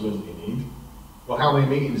more customers that you need, well, how many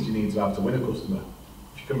meetings do you need to have to win a customer?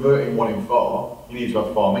 If you're converting 1 in 4, you need to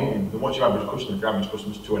have 4 meetings. And what's your average customer? If your average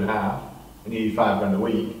customer is 2.5, and you need £5 a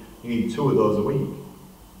week, you need 2 of those a week.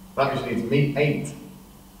 That means you need to meet 8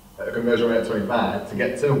 at a conversion rate of 25 to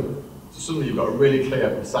get 2. So suddenly you've got a really clear,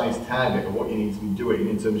 precise target of what you need to be doing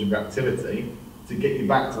in terms of your activity to get you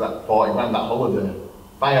back to that 40 grand, that holiday.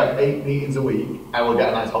 If I have 8 meetings a week, I will get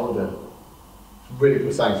a nice holiday. It's really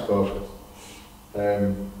precise focus.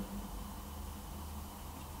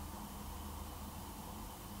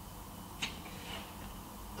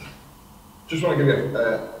 Just want to give you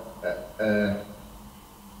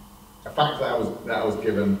a fact that I was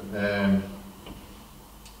given,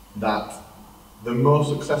 that the most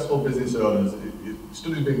successful business owners,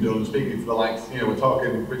 studies been done speaking to the likes, you know, we're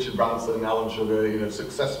talking Richard Branson, Alan Sugar, you know,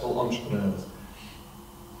 successful entrepreneurs.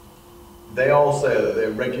 They all say that they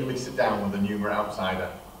regularly sit down with a numerate outsider.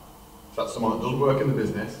 So that's someone that doesn't work in the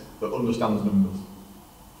business, that understands numbers.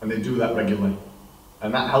 And they do that regularly.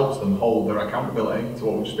 And that helps them hold their accountability to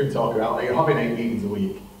what we've just been talking about. Are you having 8 meetings a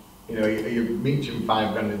week? You know, are you reaching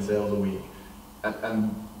 5 grand in sales a week?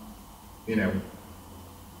 And you know,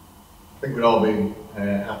 I think we'd all be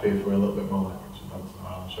happy if we're a little bit more like Richard Branson or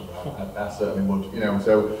Alan Sugar. I certainly would. You know,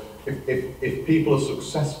 so if people as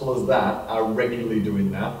successful as that are regularly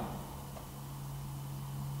doing that,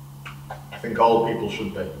 I think all people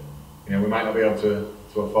should be. You know, we might not be able to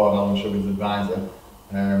afford Alan Sugar's advisor,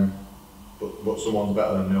 but someone's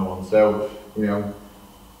better than no one. So, you know,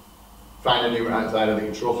 find a new outsider that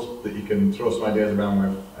you trust, that you can throw some ideas around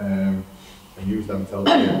with, and use them to help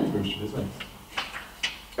you boost your business.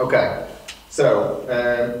 Okay, so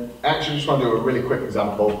actually just want to do a really quick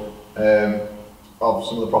example of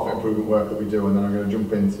some of the profit improvement work that we do, and then I'm going to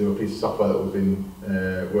jump into a piece of software that we've been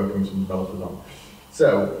working with some developers on.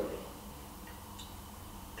 So,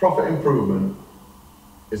 profit improvement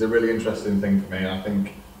is a really interesting thing for me, and I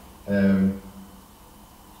think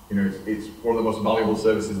you know, it's one of the most valuable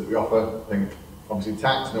services that we offer. I think obviously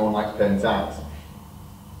tax, no one likes paying tax,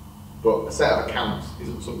 but a set of accounts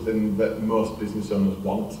isn't something that most business owners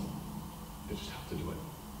want. They just have to do it.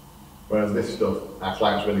 Whereas this stuff, our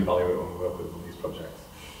clients really value it when we work with them on these projects.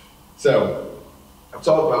 So I've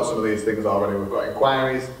talked about some of these things already. We've got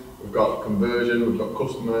inquiries, we've got conversion, we've got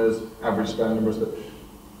customers, average spend numbers.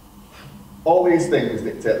 All these things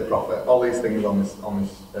dictate the profit. All these things on this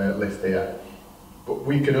list here. But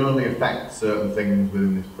we can only affect certain things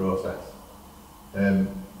within this process. I'm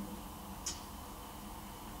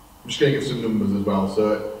just going to give some numbers as well.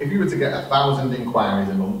 So if you were to get 1,000 inquiries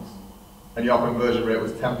a month and your conversion rate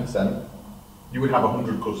was 10%, you would have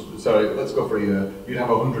 100 customers. Sorry, let's go for a year. You'd have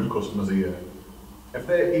 100 customers a year. If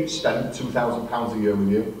they each spent £2,000 a year with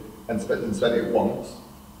you and spent it once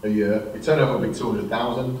a year, your turnover would be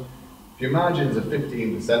 200,000. If your margins are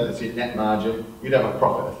 15%, that's your net margin, you'd have a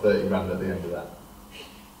profit of 30 grand at the end of that.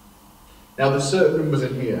 Now there's certain numbers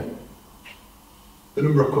in here. The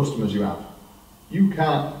number of customers you have. You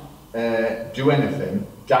can't do anything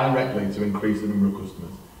directly to increase the number of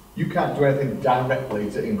customers. You can't do anything directly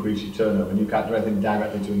to increase your turnover, and you can't do anything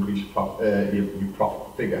directly to increase your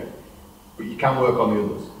profit figure. But you can work on the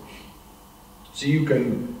others. So you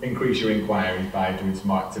can increase your inquiries by doing some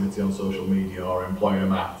more activity on social media, or employing a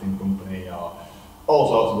marketing company, or all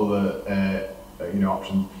sorts of other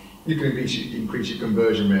options. You can increase your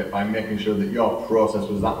conversion rate by making sure that your process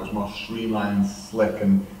was that much more streamlined, slick,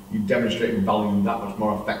 and you demonstrating value that much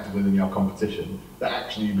more effectively than your competition, that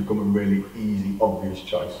actually you become a really easy, obvious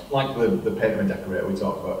choice. Like the painter and decorator we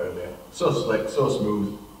talked about earlier. So slick, so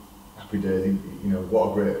smooth, happy days,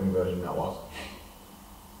 what a great conversion that was.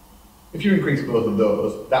 If you increase both of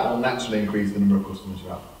those, that will naturally increase the number of customers you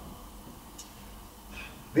have.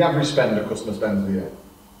 The average spend a customer spends a year.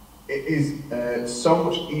 It is so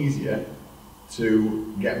much easier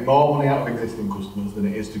to get more money out of existing customers than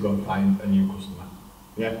it is to go and find a new customer.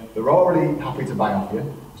 Yeah, they're already happy to buy off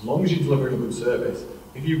you as long as you deliver a good service.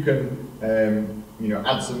 If you can,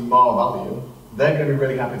 add some more value, they're going to be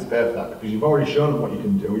really happy to pay for that because you've already shown them what you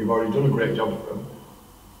can do. You've already done a great job for them.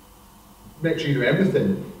 make sure you do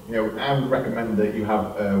everything. You know, I would recommend that you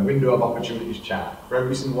have a window of opportunities chart for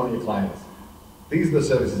every single one of your clients. These are the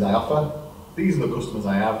services I offer, these are the customers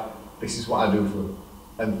I have, this is what I do for them.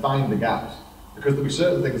 And find the gaps. Because there'll be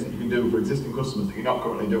certain things that you can do for existing customers that you're not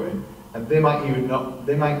currently doing, and they might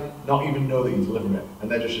not even know that you deliver it, and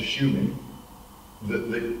they're just assuming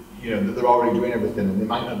that they're already doing everything, and they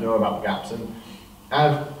might not know about the gaps. And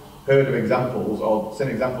I've heard of examples, or seen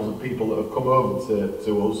examples of people that have come over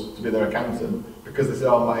to us to be their accountant because they say,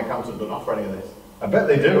 oh, my accountant doesn't offer any of this. I bet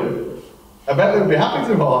they do. I bet they would be happy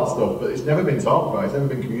to do all that stuff, but it's never been talked about, it's never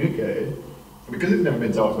been communicated. And because it's never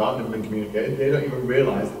been talked about, never been communicated, they don't even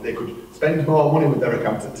realise that they could spend more money with their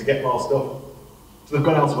accountant to get more stuff. So they've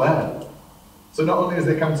gone elsewhere. So not only has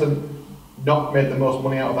the accountant not made the most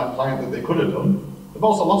money out of that client that they could have done, they've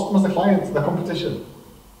also lost them as a client to their competition.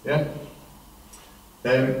 Yeah?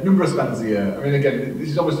 Number of spends a year. I mean, again, this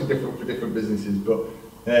is obviously different for different businesses, but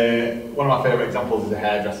one of my favourite examples is a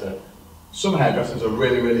hairdresser. Some hairdressers are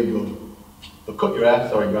really, really good. They'll cut your hair,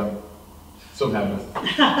 sorry, Grant. Some hairdressers.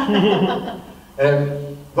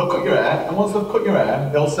 They'll cut your hair, and once they've cut your hair,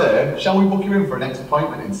 they'll say, shall we book you in for a next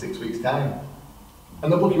appointment in 6 weeks' time?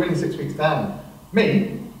 And they'll book you in 6 weeks' time.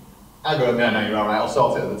 Me, I go, no, you're alright, I'll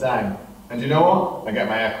sort it at the time. And you know what? I get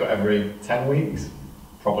my hair cut every 10 weeks.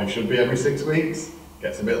 Probably should be every 6 weeks.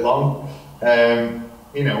 Gets a bit long.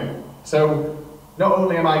 So not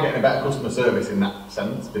only am I getting a better customer service in that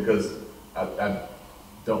sense, because I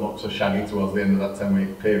don't look so shaggy towards the end of that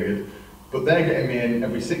 10-week period, but they're getting me in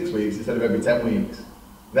every 6 weeks instead of every 10 weeks.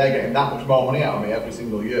 They're getting that much more money out of me every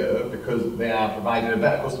single year because they are providing a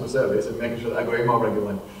better customer service and making sure that I go in more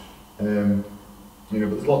regularly. But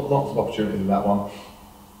there's lots of opportunities with that one.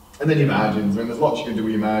 And then your margins. I mean, there's lots you can do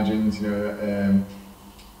with your margins,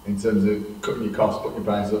 in terms of cutting your costs, putting your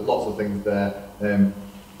prices up, lots of things there.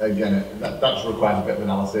 Again, that just requires a bit of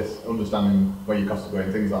analysis, understanding where your costs are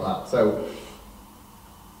going, things like that. So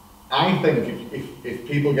I think if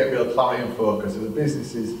people get real clarity and focus, if the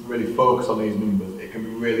businesses really focus on these numbers, it can be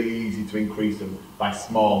really easy to increase them by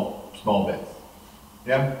small bits.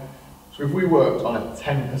 Yeah? So if we worked on a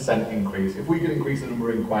 10% increase, if we could increase the number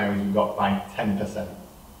of inquiries we've got by 10%,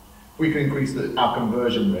 if we could increase our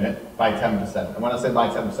conversion rate by 10%, and when I say by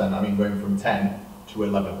 10%, I mean going from 10 to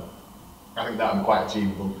 11. I think that would be quite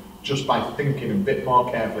achievable, just by thinking a bit more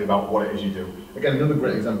carefully about what it is you do. Again, another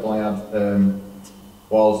great example I had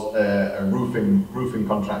was a roofing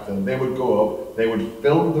contractor. They would go up, they would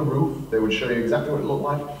film the roof, they would show you exactly what it looked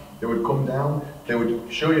like, they would come down, they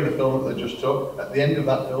would show you the film that they just took. At the end of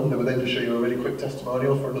that film, they would then just show you a really quick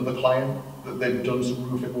testimonial for another client that they'd done some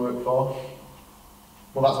roofing work for.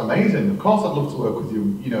 Well, that's amazing. Of course I'd love to work with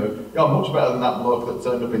you. You're much better than that bloke that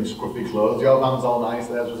turned up in scruffy clothes. Your van's all nice,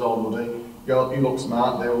 theirs was all muddy. You look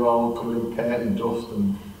smart, they were all covered in paint and dust,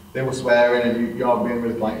 and they were swearing, and you're being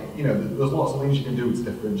really polite. There's lots of things you can do to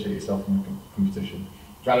differentiate yourself from the competition.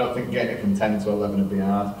 So I don't think getting it from 10 to 11 would be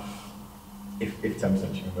hard, if 10%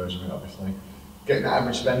 your conversion rate, obviously. Getting that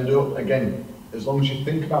average spend up, again, as long as you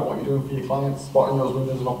think about what you're doing for your clients, spotting those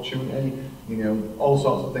windows of opportunity, all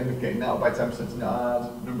sorts of things, getting that up by 10% is not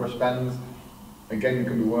hard. Number of spends, again,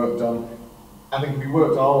 can be worked on. I think if we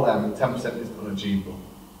worked on all of them, 10% is unachievable.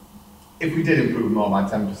 If we did improve more by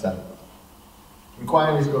 10%,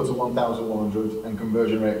 inquiries go to 1,100 and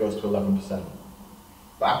conversion rate goes to 11%.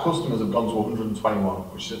 But our customers have gone to 121,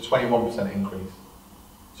 which is a 21% increase.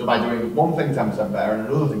 So by doing one thing 10% better and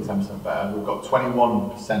another thing 10% better, we've got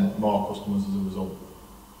 21% more customers as a result.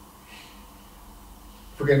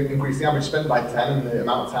 If we can increase the average spend by 10 and the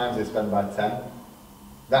amount of times they spend by 10,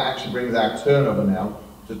 that actually brings our turnover now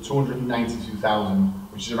to 292,000,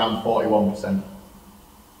 which is around 41%.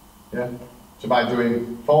 Yeah? So by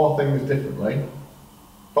doing four things differently,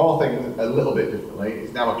 four things a little bit differently,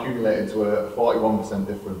 it's now accumulated to a 41%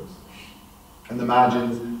 difference. And the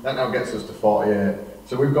margins, that now gets us to 48.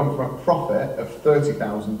 So we've gone from a profit of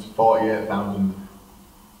 30,000 to 48,000.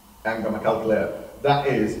 I haven't got my calculator. That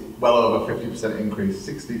is well over 50% increase,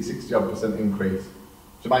 60 odd percent increase.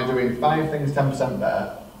 So by doing 5 things 10%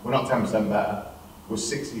 better, we're not 10% better, we're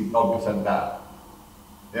 60 odd percent better.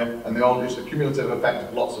 Yeah? And they all just a cumulative effect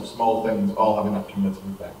of lots of small things all having that cumulative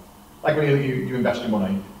effect. Like when you invest your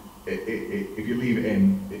money, if you leave it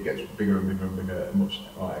in, it gets bigger and bigger and bigger and much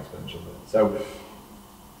more exponential. So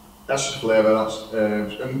that's just flavour.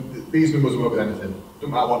 And these numbers work with anything.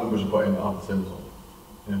 Doesn't matter what numbers you put in, they'll have the same result.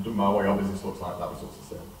 Doesn't matter what your business looks like, that result's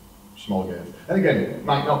the same. Small gains. And again, it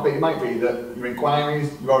might be that your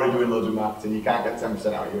inquiries, you're already doing loads of marketing, you can't get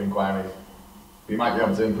 10% out of your inquiries. But you might be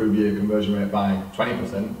able to improve your conversion rate by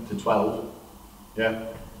 20% to 12. Yeah.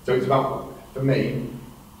 So it's about, for me,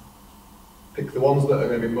 pick the ones that are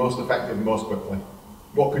going to be most effective most quickly.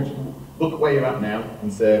 What could you, look where you're at now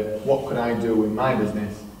and say, what could I do in my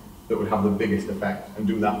business that would have the biggest effect, and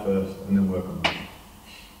do that first and then work on that.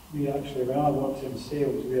 We actually, when I worked in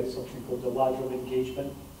sales, we had something called the ladder of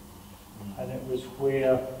engagement, and it was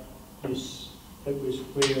where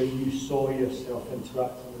you saw yourself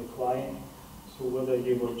interacting with the client. So whether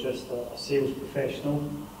you were just a sales professional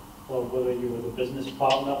or whether you were the business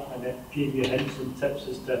partner, and it gave you hints and tips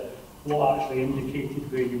as to what actually indicated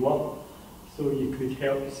where you were. So you could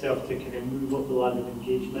help yourself to kind of move up the ladder of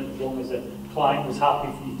engagement as long as the client was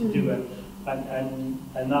happy for you to do it.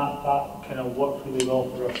 And that kind of worked really well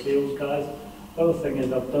for our sales guys. The other thing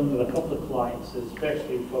is I've done with a couple of clients,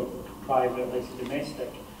 especially for private, like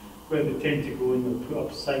domestic, where they tend to go and they'll put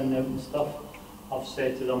up sign out and stuff. I've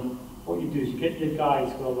said to them, what you do is you get your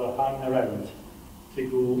guys while they're hanging around to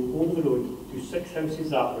go over the road, do 6 houses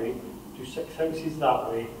that way, do 6 houses that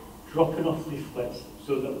way, dropping off leaflets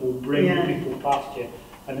so that will bring people past you.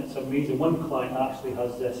 And it's amazing. One client actually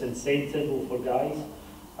has this incentive for guys,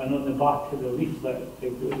 and on the back of the leaflet, the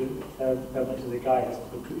guy has to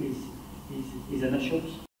put his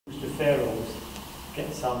initials, referrals,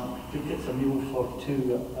 gets a meal for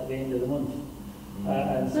 2 at the end of the month.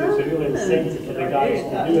 And so it's a real incentive for the guys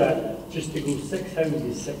to do it, just to go 6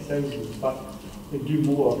 houses, but they do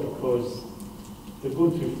more because they're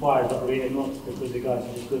going through fires that are raining months because the guys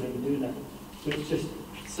are just going and doing it. So it's just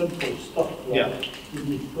simple stuff that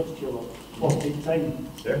you cost you a lot. Quality time.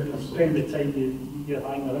 Spend the time you're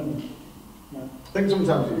hanging around. Yeah. I think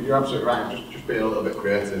sometimes you're absolutely right, just being a little bit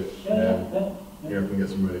creative. You know, can get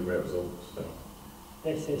some really great results. So.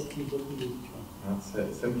 SSTW. That's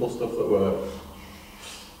it, simple stuff that works.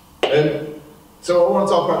 So what I want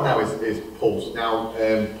to talk about now is Pulse. Now,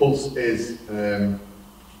 Pulse is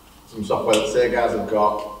some software that Sagars have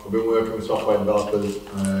got. We've been working with software developers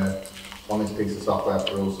on this piece of software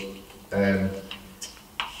for us.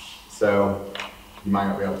 So you might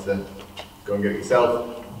not be able to go and get it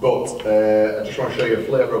yourself, but I just want to show you a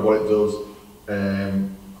flavour of what it does.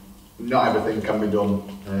 Not everything can be done.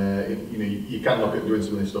 You know, you can look at doing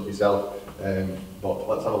some of this stuff yourself, but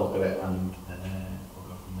let's have a look at it and we'll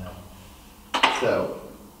go from there. So.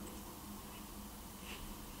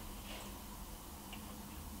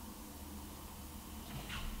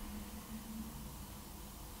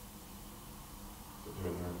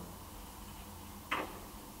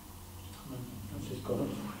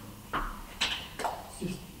 It's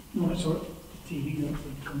just, no, it's all right. The TV goes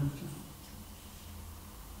and comes to.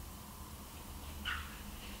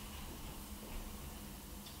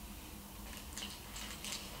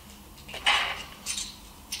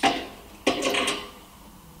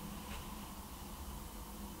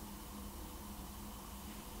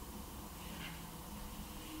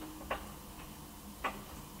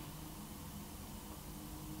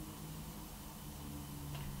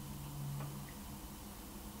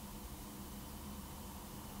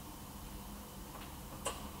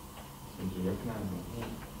 You recognize it?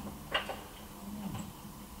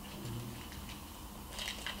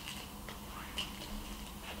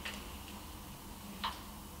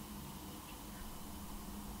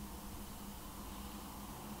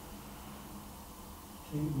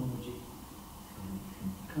 Technology.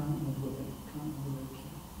 Can't live with it. Can't live with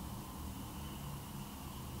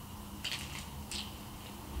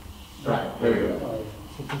it. Right, there we go.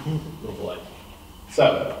 Lovely. So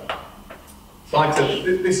like I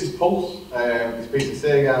said, this is Pulse. It's a piece of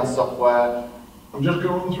Sagars software. I'm just going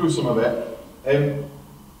to run through some of it.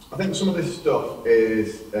 I think some of this stuff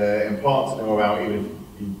is important to know about, even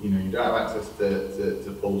if you don't have access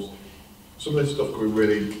to Pulse. Some of this stuff could be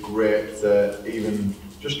really great to even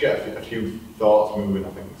just get a few thoughts moving, I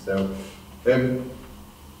think.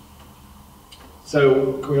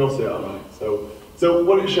 So can we all see it all right? So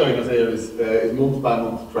what it's showing us here is month by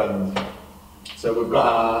month trends. So we've got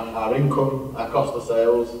our income, our cost of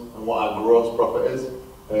sales, and what our gross profit is.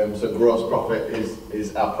 So gross profit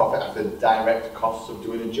is our profit after direct costs of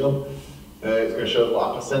doing a job. It's going to show what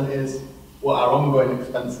our percent is, what our ongoing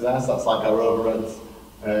expenses are, so that's like our overheads,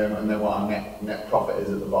 and then what our net profit is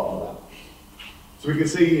at the bottom of that. So we can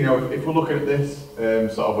see, if we're looking at this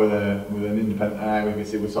sort of with an independent eye, we can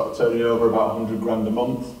see we're sort of turning over about 100 grand a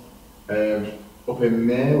month. Up in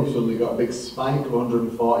May, we've suddenly got a big spike of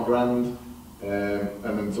 140 grand. And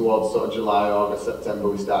then towards sort of July, August, September,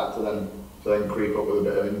 we start to then creep up with a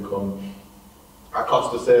bit of income. Our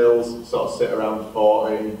cost of sales sort of sit around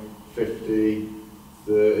 40, 50,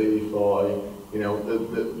 30, 40.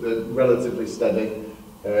 They're relatively steady.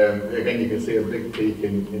 Again, you can see a big peak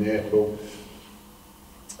in April,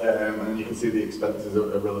 and you can see the expenses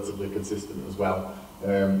are relatively consistent as well.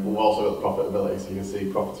 We've also got the profitability, so you can see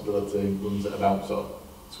profitability runs at about sort of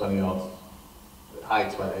 20 odd, high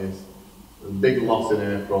 20s. A big loss in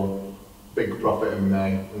April, big profit in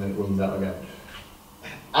May, and then it runs out again.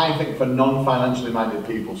 I think for non-financially minded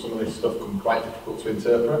people, some of this stuff can be quite difficult to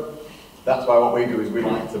interpret. That's why what we do is we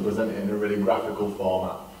like to present it in a really graphical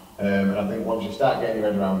format. And I think once you start getting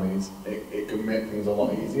your head around these, it can make things a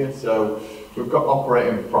lot easier. So we've got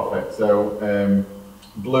operating profit. So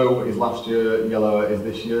blue is last year, yellow is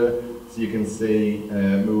this year. So you can see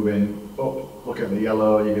moving up, look at the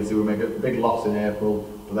yellow, you can see we make a big loss in April,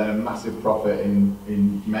 but then a massive profit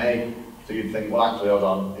in May. So you'd think, well actually hold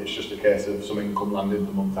on, it's just a case of some income landed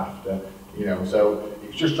the month after, you know. So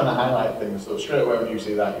it's just trying to highlight things. So straight away when you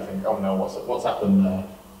see that, you think, oh no, what's happened there?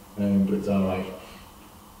 But it's all right.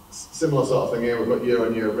 Similar sort of thing here, we've got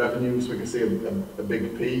year-on-year revenues, we can see a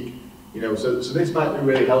big peak. You know, so this might be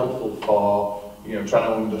really helpful for, you know, trying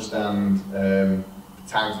to understand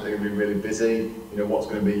times that are going to be really busy, you know, what's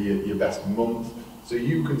going to be your best month. So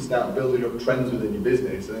you can start building up trends within your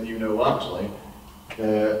business, and then you know, well actually,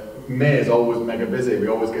 May is always mega busy, we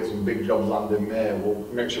always get some big jobs land in May, we'll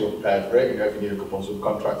make sure we're prepared for it. You know, if you need a couple of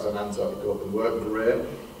subcontracts on hand so you go up and work, great.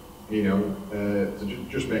 You know, so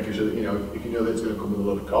just making sure that, you know, if you know that it's going to come with a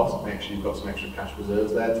lot of cost, make sure you've got some extra cash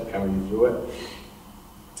reserves there to carry you through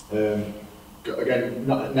it. Again,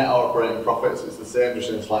 net operating profits, it's the same, just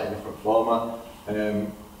in a slightly different format.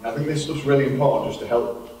 I think this stuff's really important just to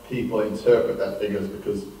help people interpret their figures,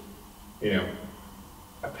 because, you know,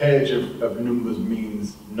 a page of numbers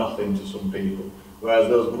means nothing to some people, whereas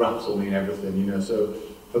those graphs will mean everything, you know. So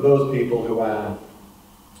for those people who are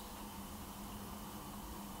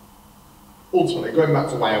ultimately, going back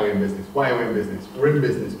to why are we in business? Why are we in business? We're in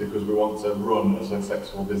business because we want to run a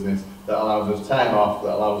successful business that allows us time off,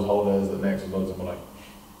 that allows us holidays, that makes us loads of money.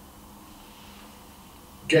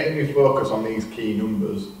 Getting your focus on these key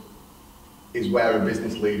numbers is where a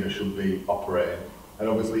business leader should be operating. And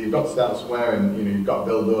obviously you've got to start somewhere, and you know, you've got to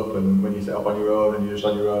build up, and when you set up on your own and you're just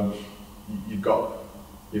on your own, you've got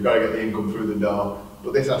to get the income through the door.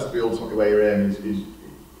 But this has to be ultimately where your aim is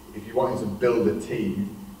if you're wanting to build a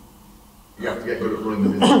team, you have to get good at running the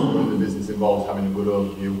business. Running the business involves having a good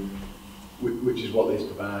overview, which is what this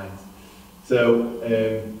provides. So,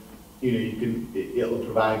 you know, it'll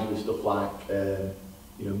provide you with stuff like,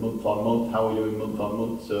 you know, month on month, how are we doing month on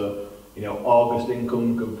month. So, you know, August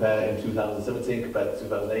income compared in 2017 compared to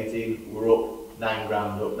 2018, we're up 9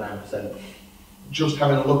 grand, up 9%. Just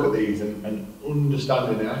having a look at these and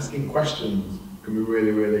understanding and asking questions can be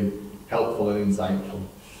really, really helpful and insightful.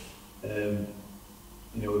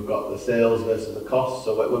 You know, we've got the sales versus the costs.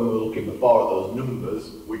 So when we were looking before at those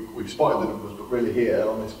numbers, we spotted the numbers, but really here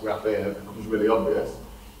on this graph here, it becomes really obvious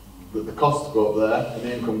that the costs go up there and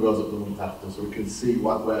the income goes up the month after, so we can see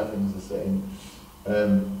where things are sitting.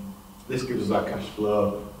 This gives us our cash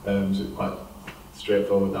flow, so it's quite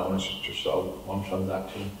straightforward. That one is just sort of one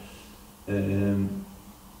transaction. And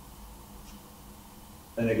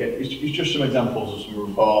again, it's just some examples of some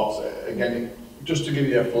reports. Again, just to give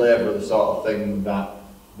you a flavour of the sort of thing that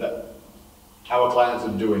our clients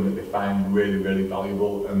are doing that they find really, really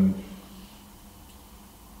valuable. And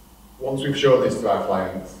once we've shown this to our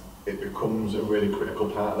clients, it becomes a really critical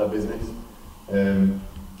part of their business.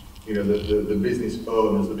 You know, the business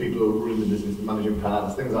owners, the people who are running the business, the managing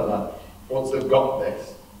partners, things like that, once they've got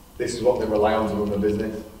this is what they rely on to run their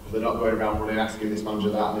business. Because they're not going around running, asking this manager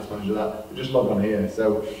that and this manager that. They just log on here.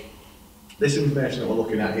 So this information that we're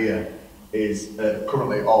looking at here is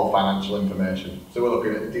currently all financial information. So we're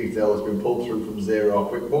looking at the detail that's been pulled through from Xero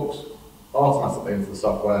or QuickBooks, automatically into the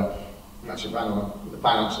software, and that's your the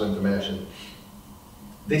financial information.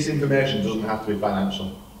 This information doesn't have to be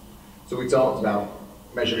financial. So we talked about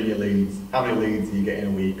measuring your leads. How many leads do you get in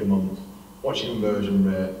a week, a month? What's your conversion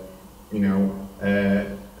rate? You know,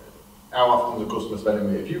 how often is a customer spending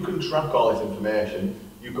with you? If you can track all this information,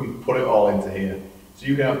 you can put it all into here. So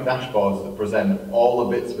you can have dashboards that present all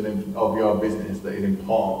the bits of your business that is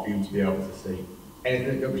important for you to be able to see.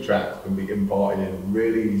 Anything that can be tracked can be imported in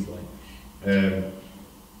really easily.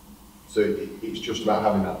 So it's just about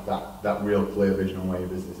having that real clear vision on where your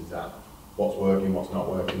business is at, what's working, what's not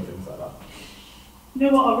working, things like that. You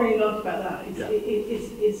know what I really like about that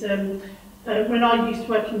is when I used to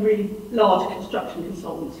work in really large construction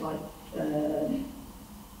consultants like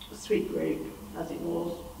Sweet Group, as it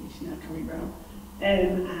was, which is now coming round,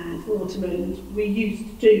 and Waterman, we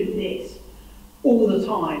used to do this all the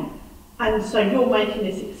time. And so you're making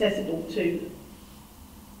this accessible to,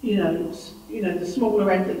 you know, the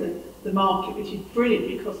smaller end of the market, which is brilliant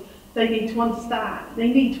because they need to understand. They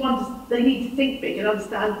need to think big and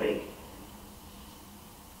understand big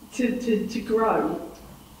to grow.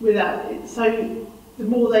 without it. So the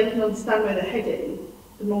more they can understand where they're heading,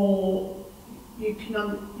 the more you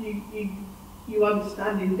can you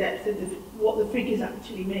understand in depth what the figures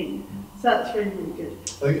actually mean. So that's really, really good.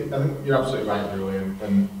 I think you're absolutely right, Julie,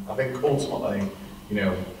 and I think ultimately, you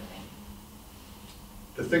know,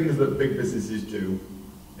 the things that big businesses do,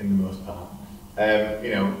 in the most part,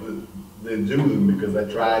 you know, they do them because they're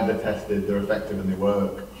tried, they're tested, they're effective, and they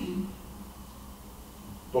work.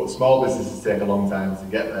 But small businesses take a long time to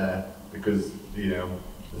get there because, you know,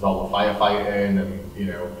 there's all the firefighting and, you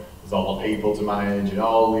know, there's all the people to manage and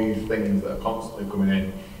all these things that are constantly coming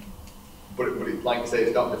in. But like you say,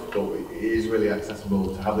 it's not difficult. It is really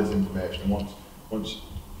accessible to have this information. And once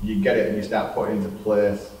you get it and you start putting into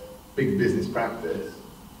place big business practice,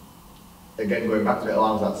 again, going back to it,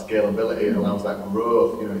 allows that scalability, it allows that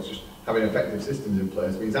growth. You know, it's just having effective systems in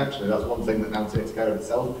place means actually that's one thing that now takes care of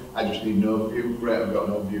itself. I just need an overview. Great, I've got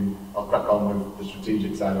an overview. I'll crack on with the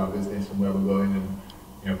strategic side of our business and where we're going, and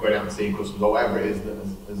you know, going out and seeing customers or whatever it is that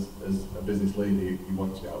as a business leader you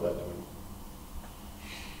want to be out there doing.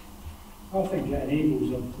 I think it enables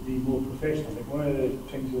them to be more professional. I think one of the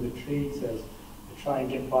things with the trades is to try and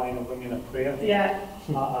get by in a wing and a prayer. Yeah.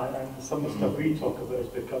 And some of the stuff we talk about is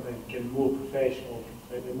getting more professional,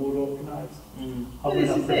 more organised. Having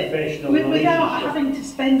a professional without having to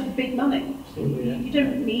spend big money. Absolutely, yeah. You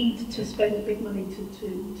don't need to spend big money to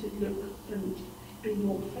look and be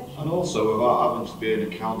more professional. And also without having to be an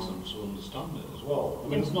accountant to understand it as well. I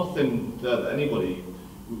mean, there's nothing there that anybody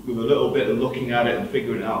with a little bit of looking at it and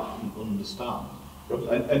figuring it out can understand.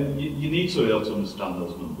 And you need to be able to understand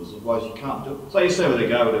those numbers, otherwise you can't do it. So you say with a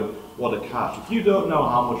guy with what a cash, if you don't know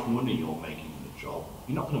how much money you're making in a job,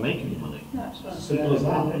 you're not going to make any money. No, that's right. Simple as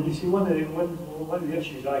that. And you see, one of the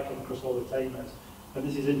issues I come across all the time is, and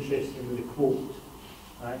this is interesting with the quote,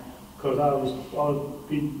 right? Because I've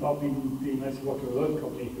been working with a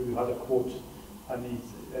company who had a quote, and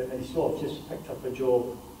he sort of just picked up a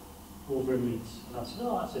job over in Leeds, and I said,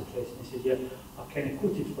 oh, that's interesting. He said, yeah, I kind of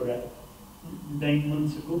quoted for it 9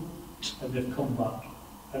 months ago, and they've come back.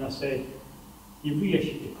 And I said, you've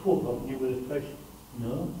reissued the quote, haven't you, with the price?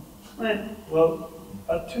 No. Well,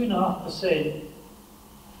 at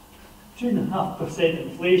 2.5%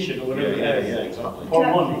 inflation or whatever it is, exactly. per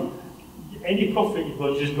month, any profit you've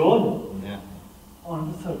got is just gone. Yeah. Oh, I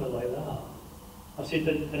never thought of it like that. I said,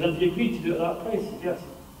 and have you agreed to do it at that price? He said, yes.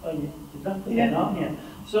 Oh, you've done it then, aren't you?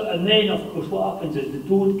 So, and then, of course, what happens is they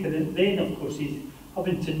don't, then, of course, he's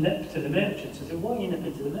having to nip to the merchants. I said, why are you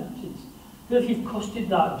nipping to the merchants? Because if you've costed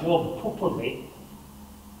that job properly,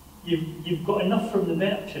 you've got enough from the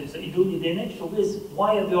merchants that you don't need any extra.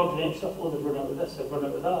 Why are they ordering extra? Oh, they've run out of this, they've run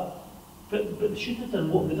out of that. But they should have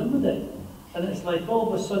done what they've done with it. And it's like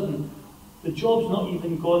all of a sudden, the job's not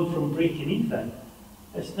even gone from breaking even,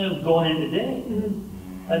 it's now gone into debt.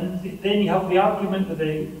 And then you have the argument with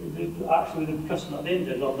the customer at the end of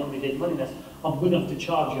it, I'm not making money this, I'm going to have to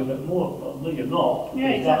charge you a bit more. Well, no, you're not. Yeah,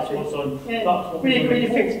 exactly. That's what's on. Yeah. That's what Really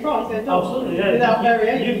fixed price, they're not. Absolutely, yeah. Without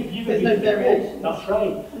variation. There's no variation. That's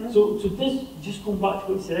right. So this, just going back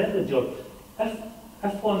to what you said earlier, John,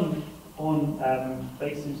 if on for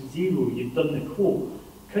instance, 0, you've done the quote,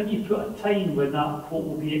 can you put a time when that quote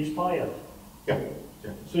will be expired? Yeah.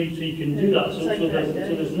 So you can do that. So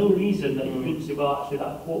there's no reason that you could say, well, actually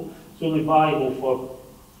that quote is only viable for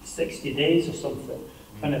 60 days or something.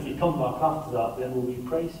 And if you come back after that, then we'll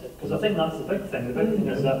reprice it. Because I think that's the big thing. The big thing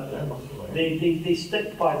is that they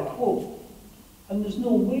stick by the quote. And there's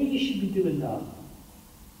no way you should be doing that.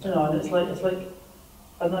 You know, and it's like,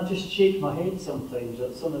 and I just shake my head sometimes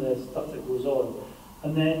at some of the stuff that goes on.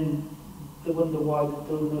 And then they wonder why they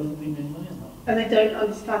don't know if they're making money on that. And they don't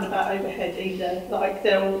understand about overhead either. Like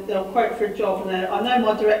they'll quote for a job and I know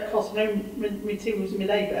my direct costs, I know my materials and my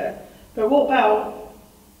labour, but what about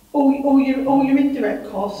all your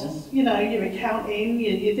indirect costs? You know, your accounting,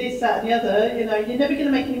 your this, that, and the other. You know, you're never going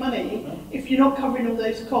to make any money if you're not covering all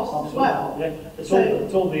those costs as well. Yeah, it's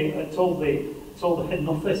all the hidden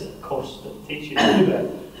office cost that takes you to do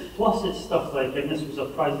it. Plus, it's stuff like, and this was a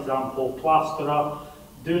prize example, plasterer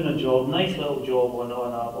doing a job, nice little job on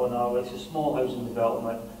a small housing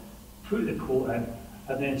development, put the quote in,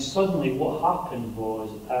 and then suddenly what happened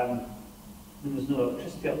was there's no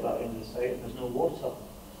electricity up that end of the site, and there's no water.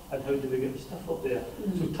 And how do we get the stuff up there?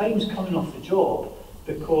 So time's coming off the job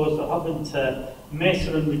because they're having to mess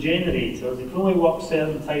around with generators. They can only work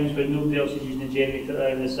certain times when nobody else is using the generator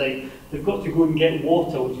around the site. They've got to go and get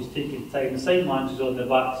water, which is taking time. The site manager's on the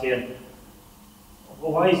back saying,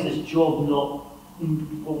 well, why is this job not?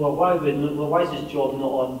 Why is this job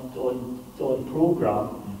not on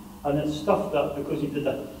programme? And it's stuff that because he did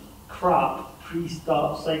a crap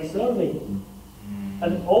pre-start site survey.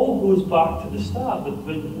 And it all goes back to the start, but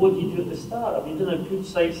what you do at the start. Have you done a good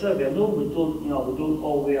site survey? I know we don't, we don't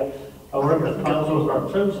all wear our underpants over our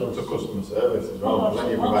trousers. To customer service as well, Oh, because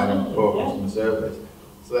then you're providing poor yeah. customer service.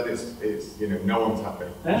 So then it's no one's happy.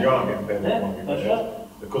 Yeah. You're not getting paid what you want to That's get paid.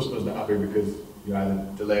 right. The customer's not happy because you're either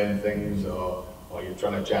delaying things or you're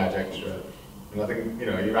trying to charge extra. And I think,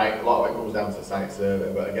 you're right, a lot of it comes down to site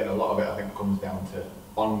survey, but again, a lot of it I think comes down to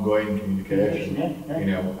ongoing communication.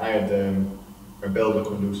 Yeah. I had a builder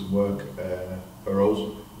come and do some work for us,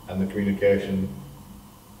 and the communication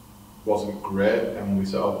wasn't great, and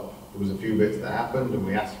there was a few bits that happened, and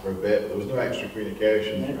we asked for a bit, but there was no extra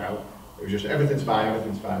communication throughout. It was just everything's fine.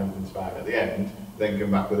 At the end, then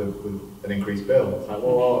come back with an increased bill. It's like,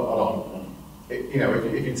 well, hold on.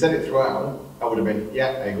 If you'd said it throughout, I would have been, yeah,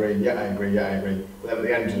 I agree. But then at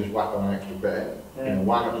the end, you just whack on an extra bit. Yeah.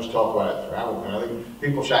 Why not just talk about it throughout? And I think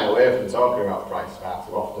people shy away from talking about price far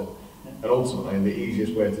too often. Yeah. And ultimately, the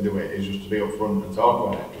easiest way to do it is just to be upfront and talk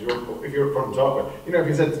about it. Because if you're upfront and talk about it, if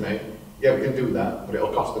you said to me, yeah, we can do that, but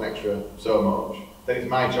it'll cost an extra so much, then it's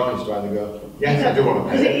my choice to either go, yes, I do want to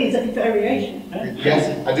pay it. Because it is a variation.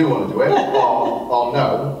 Yes, I do want to do it, or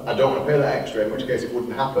no, I don't want to pay that extra, in which case it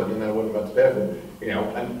wouldn't happen and then I wouldn't have had to pay for it.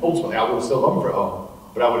 And ultimately I would have still gone for it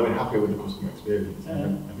all, but I would have been happy with the customer experience.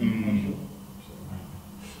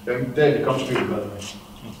 David contributed, by the way.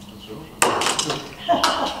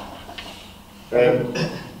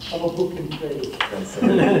 I'm a booking trade.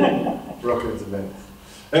 Broken into events.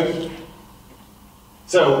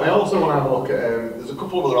 So I also want to have a look at, there's a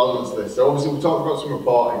couple of other elements to this. So obviously we talked about some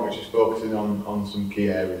reporting, which is focusing on some key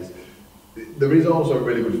areas. There is also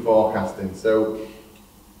really good forecasting. So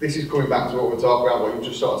this is coming back to what we're talking about, what you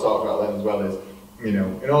just sort of talked about then as well, is, in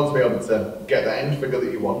order to be able to get the end figure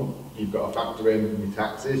that you want, you've got to factor in your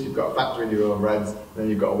taxes, you've got to factor in your overheads, then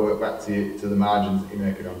you've got to work back to the margins that you're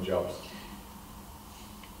making on jobs.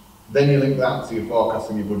 Then you link that to your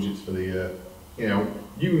forecasting your budgets for the year. You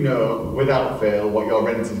know without fail what your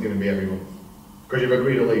rent is going to be every month because you've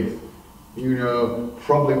agreed a lease. You know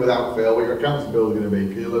probably without fail what your accounts bill is going to be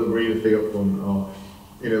because you'll have agreed a fee up front. Or,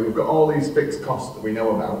 we've got all these fixed costs that we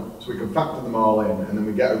know about, so we can factor them all in, and then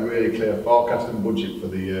we get a really clear forecast and budget for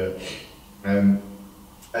the year. And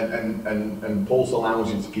Pulse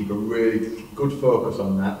allows you to keep a really good focus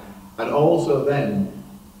on that, and also then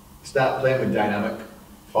start playing with dynamic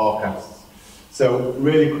forecasts. So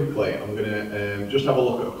really quickly, I'm going to just have a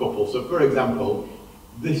look at a couple. So for example,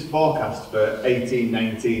 this forecast for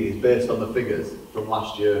 18-19 is based on the figures from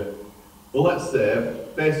last year. Well, let's say,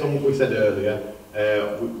 based on what we said earlier,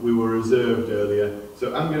 we were reserved earlier.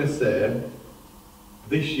 So I'm going to say,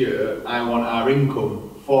 this year, I want our income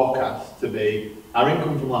forecast to be, our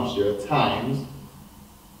income from last year times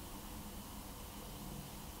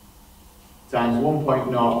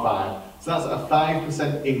 1.05. So that's a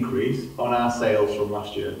 5% increase on our sales from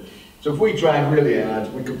last year. So if we tried really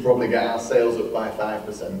hard, we could probably get our sales up by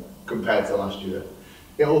 5% compared to last year.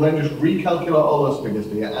 It will then just recalculate all those figures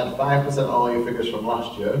for you, add 5% on all your figures from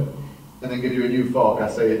last year, and then give you a new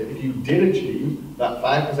forecast. So if you did achieve that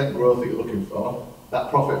 5% growth that you're looking for,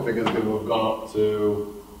 that profit figure is going to have gone up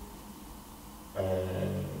to,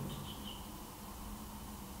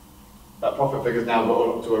 that profit figure is now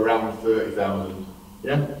gone up to around 30,000.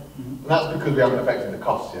 Yeah? And that's because we haven't affected the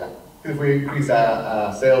costs yet. If we increase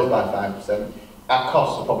our sales by 5%, our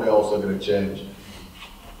costs are probably also going to change.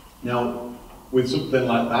 Now, with something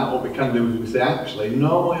like that, what we can do is we say, actually,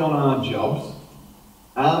 normally on our jobs,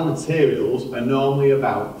 our materials are normally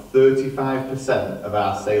about 35% of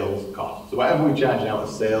our sales cost. So whatever we charge out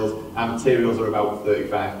as sales, our materials are about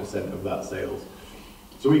 35% of that sales.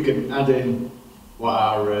 So we can add in what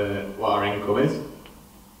our income is,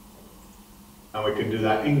 and we can do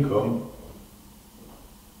that income,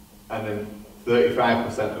 and then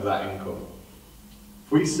 35% of that income.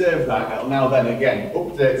 If we save that, it'll now then again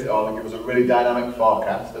update it all and give us a really dynamic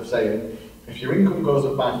forecast of saying, if your income goes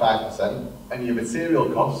up by 5% and your material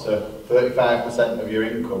costs are 35% of your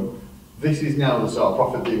income, this is now the sort of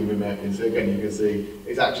profit that you're going to be making. So again, you can see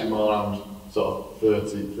it's actually more around sort of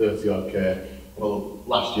 30 odd K. Well,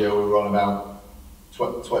 last year we were on about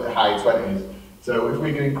high 20s. So if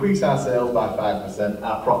we can increase our sales by 5%,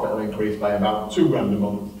 our profit will increase by about £2 grand a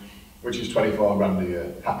month, which is 24 grand a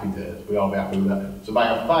year. Happy days, we'll all be happy with that. So by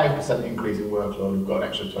a 5% increase in workload, we've got an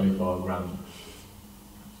extra 24 grand.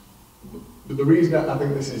 But the reason I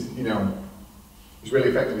think this is, is really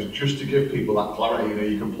effective is just to give people that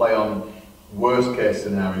clarity. You can play on worst case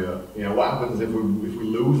scenario. What happens if we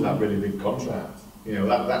lose that really big contract?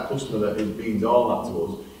 That customer that means all that to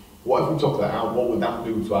us. What if we took that out? What would that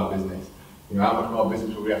do to our business? How much more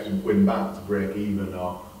business would we have to win back to break even,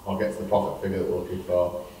 or or get to the profit figure that we're looking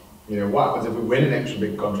for. You know, what happens if we win an extra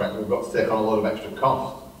big contract and we've got to take on a load of extra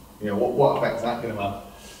costs? You know, what effect's that going to have?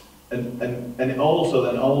 And it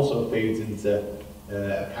also feeds into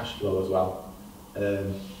cash flow as well.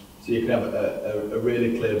 So you can have a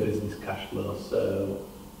really clear business cash flow. So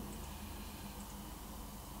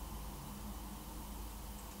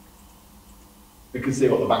we can see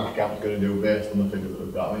what the bank account is going to do based on the figures that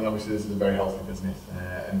we've got. I mean, obviously this is a very healthy business,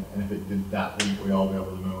 and if it did that, we'd all be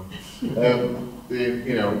over the moon.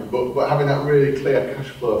 You know, but having that really clear cash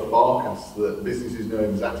flow forecast so that businesses know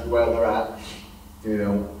exactly where they're at, you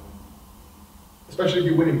know, especially if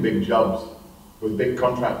you're winning big jobs with big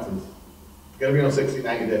contractors, you're going to be on 60,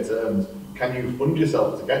 90-day terms. Can you fund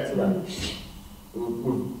yourself to get to that?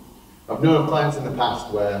 I've known of clients in the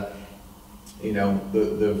past where, you know,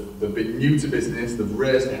 they've been new to business, they've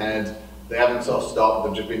raised ahead, they haven't sort of stopped,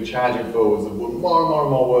 they've just been charging forwards, they've won more and more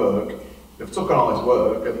and more work, they've took on all this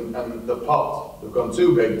work and they've popped. They've gone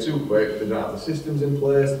too big, too quick, they don't have the systems in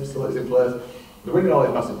place, the facilities in place. They're winning all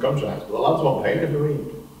these massive contracts, but the lads won't pay every week.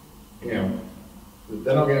 You know,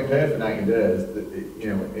 they're not getting paid for 90 days.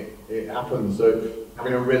 You know, it happens. So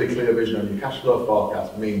having a really clear vision on your cash flow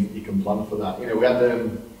forecast means you can plan for that. You know, we had a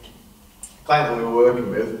client that we were working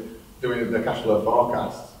with doing the cash flow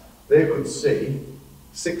forecasts. They could see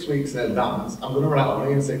 6 weeks in advance, I'm going to run out of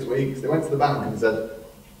money in 6 weeks. They went to the bank and said,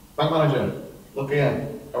 "Bank manager, look here,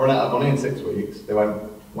 I run out of money in 6 weeks." They went,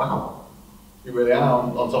 "Wow, you really are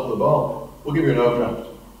on top of the ball. We'll give you an overdraft."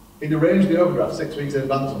 He'd arranged the overdraft 6 weeks in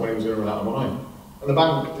advance of when he was going to run out of money. And the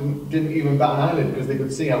bank didn't even bat an eyelid because they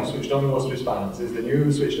could see how switched on he was to his finances. They knew he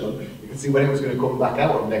was switched on. You could see when it was going to come back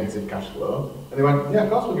out of negative cash flow. And they went, "Yeah, of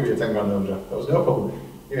course we'll give you a 10 grand overdraft. That was no problem."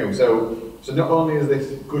 You know, so not only is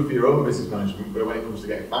this good for your own business management, but when it comes to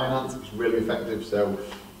getting finance, it's really effective. So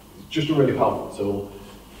it's just a really powerful tool.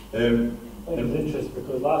 I think it's interesting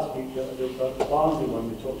because last week the Barnsley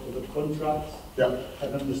one we talked about contracts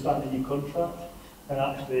and understanding your contract. And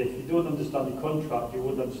actually, if you don't understand the contract, you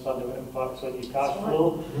wouldn't understand the impacts on your cash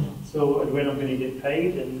flow. So, and when I'm going to get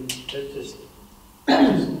paid, and it just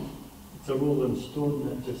it's a rolling stone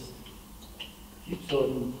that just keeps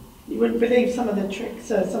on. You wouldn't believe some of the tricks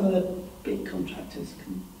some of the big contractors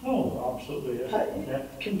can. Oh, absolutely. Yeah.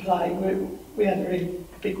 Can play. We had a really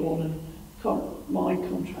big one, and my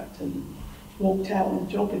contractor walked out on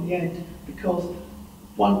the job in the end because it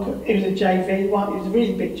was a JV one. It was a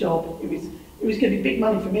really big job. It was going to be big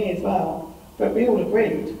money for me as well, but we all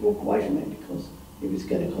agreed to walk away from it because it was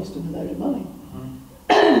going to cost them a load of money.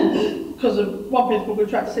 Because one principal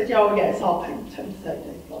contractor said, "Oh yes, I'll pay 10 to 30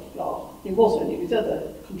 days, blah, blah, blah." It wasn't, it was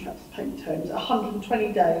other contractors' payment terms,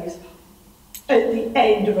 120 days at the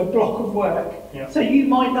end of a block of work. Yeah. So you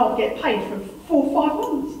might not get paid for 4 or 5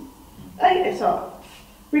 months. It's like,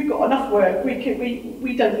 we've got enough work,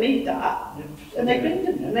 we don't need that. Yeah. And they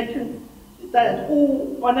couldn't, and they had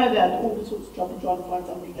all sorts of trouble trying to find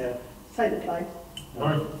somebody to say the place.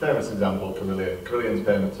 One famous example, Carillion's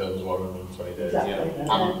payment terms were 120 days, exactly.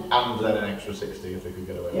 And then an extra 60 if they could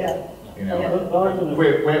get away with it. You know,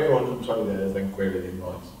 wait for 120 days, then query the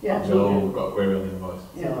invoice. Yeah. So we've got a query on the invoice.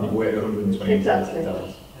 Yeah. You've waited 120 days to tell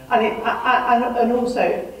us. And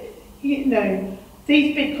also, you know,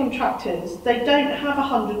 these big contractors, they don't have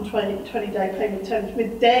 120-day payment terms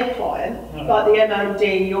with their client, like the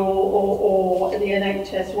MOD or the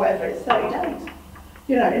NHS, whatever, it's 30 days.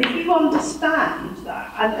 You know, and if you understand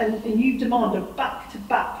that and you demand a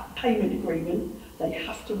back-to-back payment agreement, they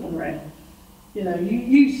have to honour it. You know,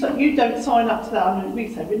 you don't sign up to that, and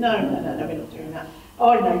we say, well, no, we're not doing that.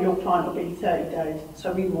 I know your client will be 30 days,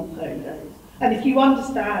 so we want 30 days. And if you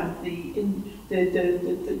understand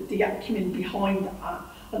the acumen behind that,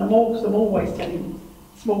 and I'm always telling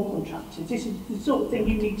small contractors, this is the sort of thing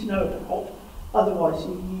you need to know about. Otherwise,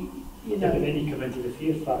 you know. But then you come into the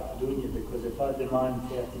fear factor, don't you? Because if I demand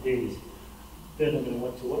 30 days, they're not going to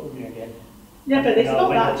want to work with me again. Yeah, but it's not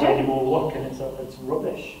that. When any more work, and it's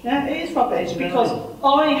rubbish. Yeah, it is rubbish because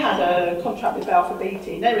I had a contract with Balfour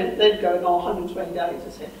Beatty. They're going on 120 days.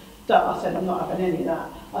 I said, I'm not having any of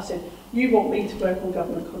that. I said, you want me to work on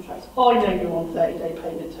government contracts. I know you're on 30-day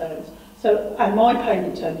payment terms. So, and my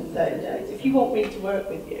payment term is 30 days. If you want me to work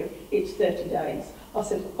with you, it's 30 days. I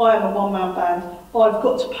said, I am a one-man band. I've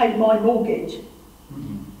got to pay my mortgage.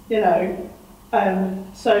 You know,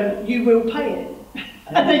 so you will pay it.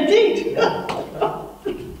 And they did.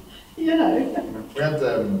 You know. We had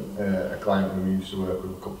a client who used to work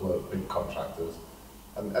with a couple of big contractors,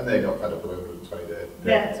 and they got fed up with 120 day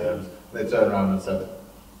terms. And they turned around and said,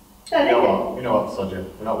 you know what, sod you,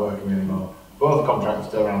 we're not working anymore. Both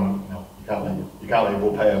contractors turned around and, You can't leave,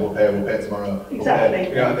 we'll pay tomorrow. Exactly. We'll pay.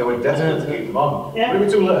 You know, and they were desperate to keep them on. Yeah. But it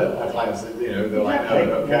was too late. Our clients, you know, they were like, no, I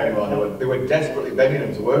don't care anymore. They were desperately begging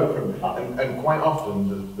them to work for them. And quite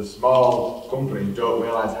often, the small companies don't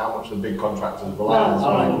realise how much the big contractors rely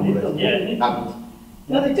on the small companies.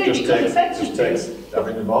 No, they do, Just because takes effectively,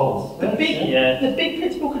 having the balls. the big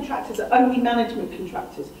principal contractors are only management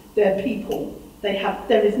contractors. They're people.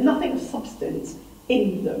 There is nothing of substance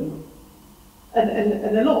in them.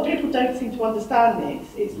 And a lot of people don't seem to understand this.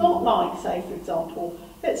 It's not like, say, for example,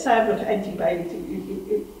 let's say I look at NG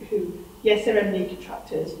Bailey, who, yes, they're M&E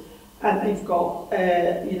contractors, and they've got,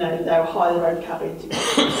 you know, they'll hire their own cabins,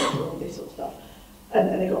 all this sort of stuff,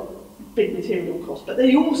 and they've got big material costs, but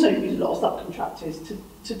they also use a lot of subcontractors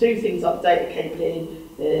to do things like data cabling,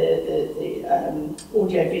 the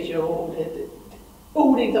audio visual,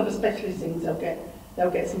 all these other specialist things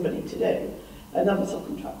they'll get somebody to do, another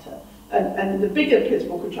subcontractor. And the bigger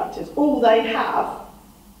principal contractors, all they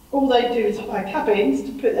do is hire cabins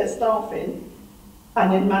to put their staff in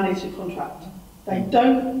and then manage the contract. They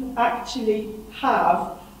don't actually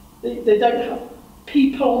have, they don't have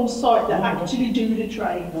people on site that actually do the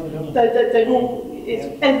trade. They're all,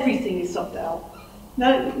 everything is subbed out.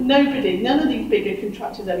 None of these bigger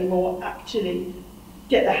contractors anymore actually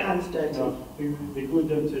get their hands dirty. No, they go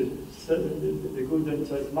down to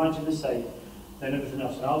managing the site and everything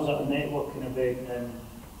else. And I was at a networking event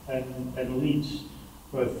in Leeds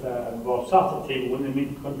with, well, sat at the table, one of the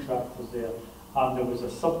main contractors there, and there was a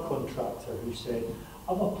subcontractor who said,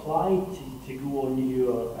 I've applied to go on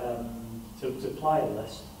your supplier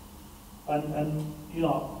list, and you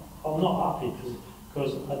know, I'm not happy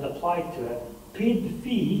because I'd applied to it, paid the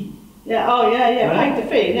fee. Yeah, right? Paid the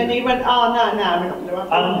fee, and then he went, oh no, we're not going to have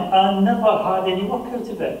that. And I never had any work out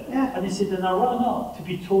of it. Yeah. And he said, and I rang up to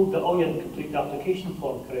be told that, oh, you hadn't completed the application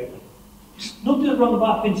form correctly. Nobody rang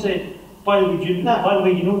back and said, by the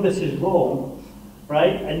way, you know this is wrong,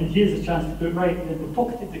 right? And here's a chance to put it right. And then we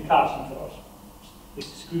pocketed the cash into us. They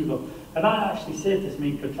screwed them. And I actually said to this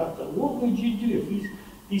main contractor, what would you do if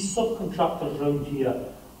these subcontractors around here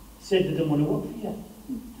said they didn't want to work for you?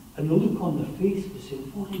 And the look on their face was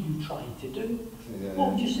saying, what are you trying to do? Yeah.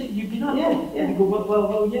 What would you say? You'd be not yeah. And they go,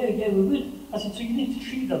 well, yeah, we would. I said, so you need to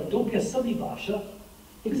treat them. Don't be a silly basher.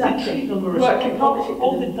 Exactly. Treat them with respect.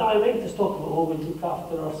 All the directors talk about, oh, we look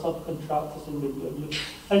after our subcontractors and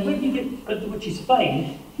when you get, which is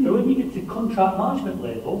fine, but when you get to contract management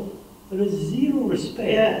level, there is zero respect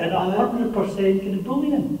and 100% kind of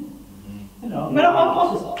bullying. You know. I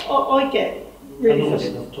get really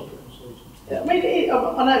frustrated. I mean,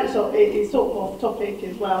 I know it's sort of off topic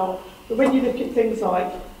as well, but when you look at things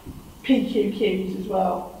like PQQs as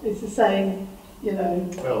well, it's the same, you know.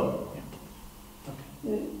 Well,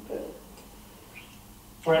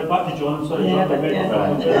 Right, back to John. Sorry, yeah,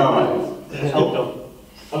 John.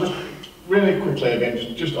 I'll just really quickly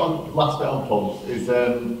again, just on last bit on pulse is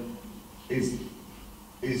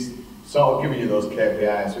sort of giving you those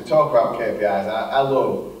KPIs. We talk about KPIs. I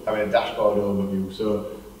love having a dashboard overview.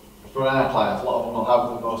 So for our clients, a lot of them will have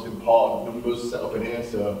the most important numbers set up in here.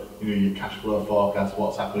 So, you know, your cash flow forecast,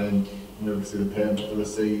 what's happening, you know, you can see the payment, the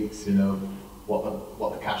receipts, you know,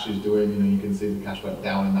 what the cash is doing. You know, you can see the cash went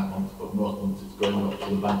down in that month, but most months it's going up, so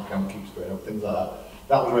the bank account keeps going up, things like that.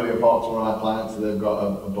 That was really important to one of our clients, so they've got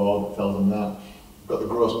a board that tells them that. We've got the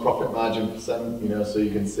gross profit margin %, you know, so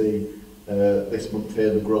you can see this month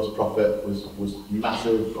here the gross profit was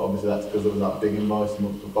massive. Obviously that's because there was that big invoice. The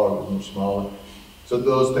month before it was much smaller. So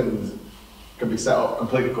those things can be set up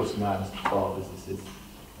completely customised for businesses.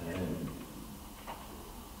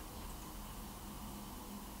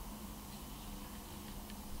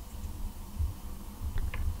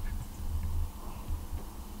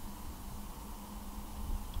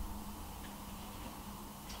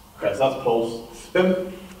 Okay, so that's Pulse.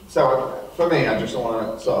 So for me, I just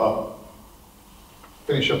want to sort of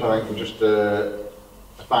finish up, I think, with just a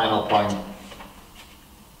final point.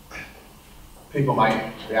 People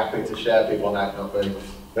might be happy to share, people might not be.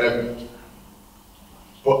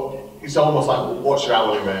 But it's almost like, what's your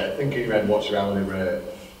hourly rate? Think in your head, what's your hourly rate?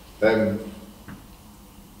 There's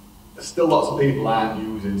still lots of people aren't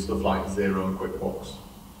using stuff like Xero and QuickBooks.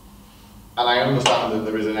 And I understand that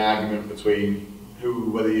there is an argument between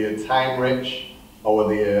whether you're time rich or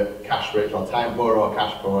whether you're cash rich, or time poor or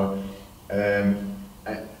cash poor. And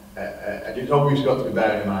it's obviously got to be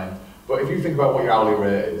bearing in mind. But if you think about what your hourly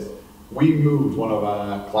rate is, we moved one of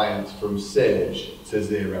our clients from Sage to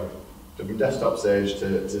Xero, so from desktop Sage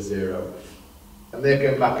to Xero. And they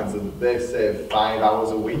came back and said that they save 5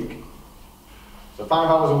 hours a week. So 5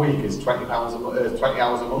 hours a week is 20 hours a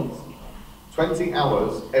month. 20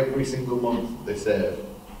 hours every single month they save.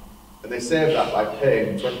 And they save that by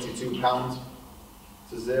paying £22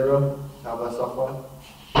 to Xero to have their software.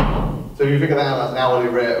 So if you figure that out, that's an hourly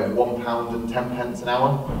rate of £1.10 an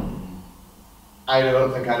hour. I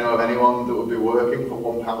don't think I know of anyone that would be working for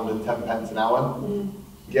 £1.10 an hour.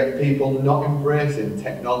 Yet people not embracing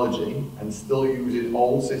technology and still using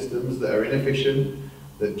old systems that are inefficient,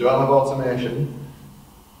 that don't have automation,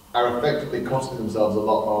 are effectively costing themselves a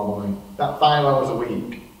lot more money. That 5 hours a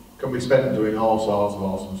week can be spent doing all sorts of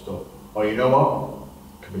awesome stuff. Or you know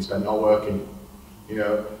what? Can be spent not working. You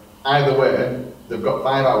know, either way, they've got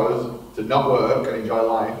 5 hours to not work and enjoy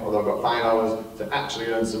life, or they've got 5 hours to actually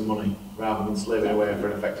earn some money, rather than slaving away for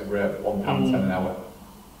an effective rate of £1.10 an hour.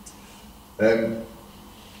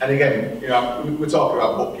 And again, you know, we're talking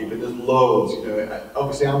about bookkeeping. There's loads. You know,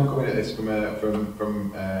 obviously, I'm coming at this from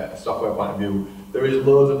a software point of view. There is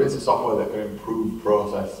loads of bits of software that can improve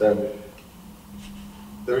process. So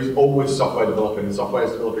there is always software developing, and software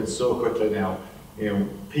is developing so quickly now. You know,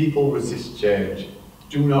 people resist change.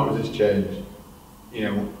 Do not resist change. You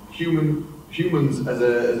know, humans as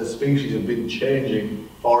a species have been changing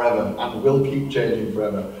forever and will keep changing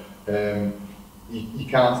forever. You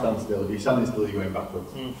can't stand still. If you're standing still, you're going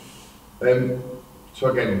backwards. So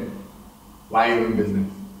again, why are you in business?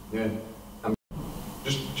 Yeah, and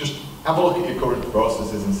just have a look at your current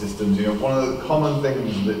processes and systems. You know, one of the common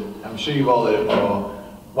things that I'm sure you've all heard it before.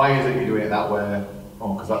 Why is it you're doing it that way?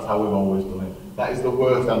 Oh, because that's how we've always done it. That is the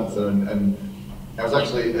worst answer. And I was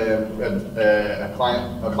actually a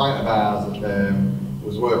client of ours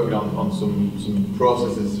was working on some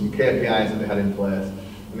processes, some KPIs that they had in place.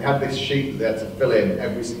 And they had this sheet that they had to fill in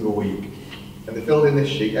every single week. And they filled in this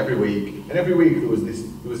sheet every week. And every week there was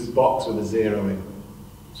this box with a 0 in.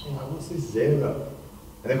 So I'm like, what's this 0?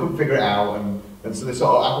 And they couldn't figure it out. And so they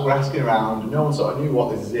sort of were asking around. And no one sort of knew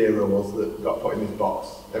what this 0 was that got put in this box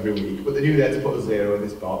every week. But they knew they had to put a 0 in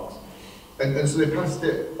this box. And so they passed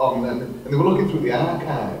it on. And they were looking through the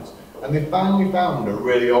archives. And they finally found a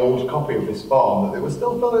really old copy of this form that they were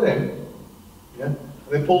still filling in. Yeah? And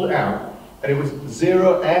they pulled it out. And it was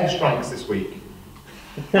 0 airstrikes this week.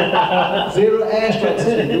 0 airstrikes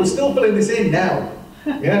this week. They were still filling this in now.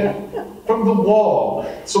 Yeah? From the war,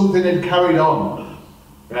 something had carried on.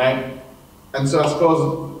 Right? And so I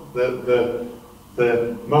suppose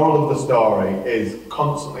the moral of the story is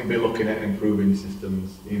constantly be looking at improving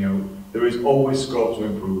systems. You know, there is always scope to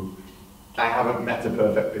improve. I haven't met a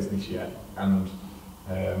perfect business yet, and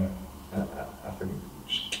I think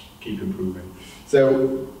just keep improving.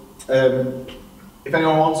 So, if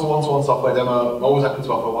anyone wants a one-to-one software demo, I'm always happy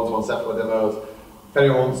to offer one-to-one software demos. If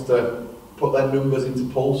anyone wants to put their numbers into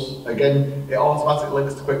Pulse, again, it automatically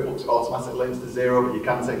links to QuickBooks, it automatically links to Xero, but you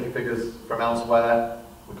can take your figures from elsewhere.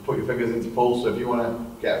 We can put your figures into Pulse, so if you want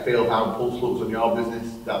to get a feel of how Pulse looks on your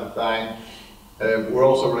business, that'd be fine. We're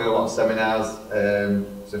also running a lot of seminars,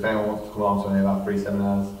 so if anyone wants to come along to any of our free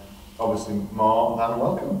seminars, obviously more than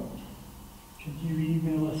welcome. Could you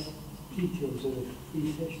email us details of the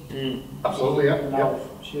free session? Absolutely, yeah. And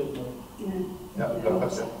I'll share them. Yeah. Yeah,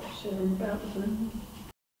 perfect. Share them about with them.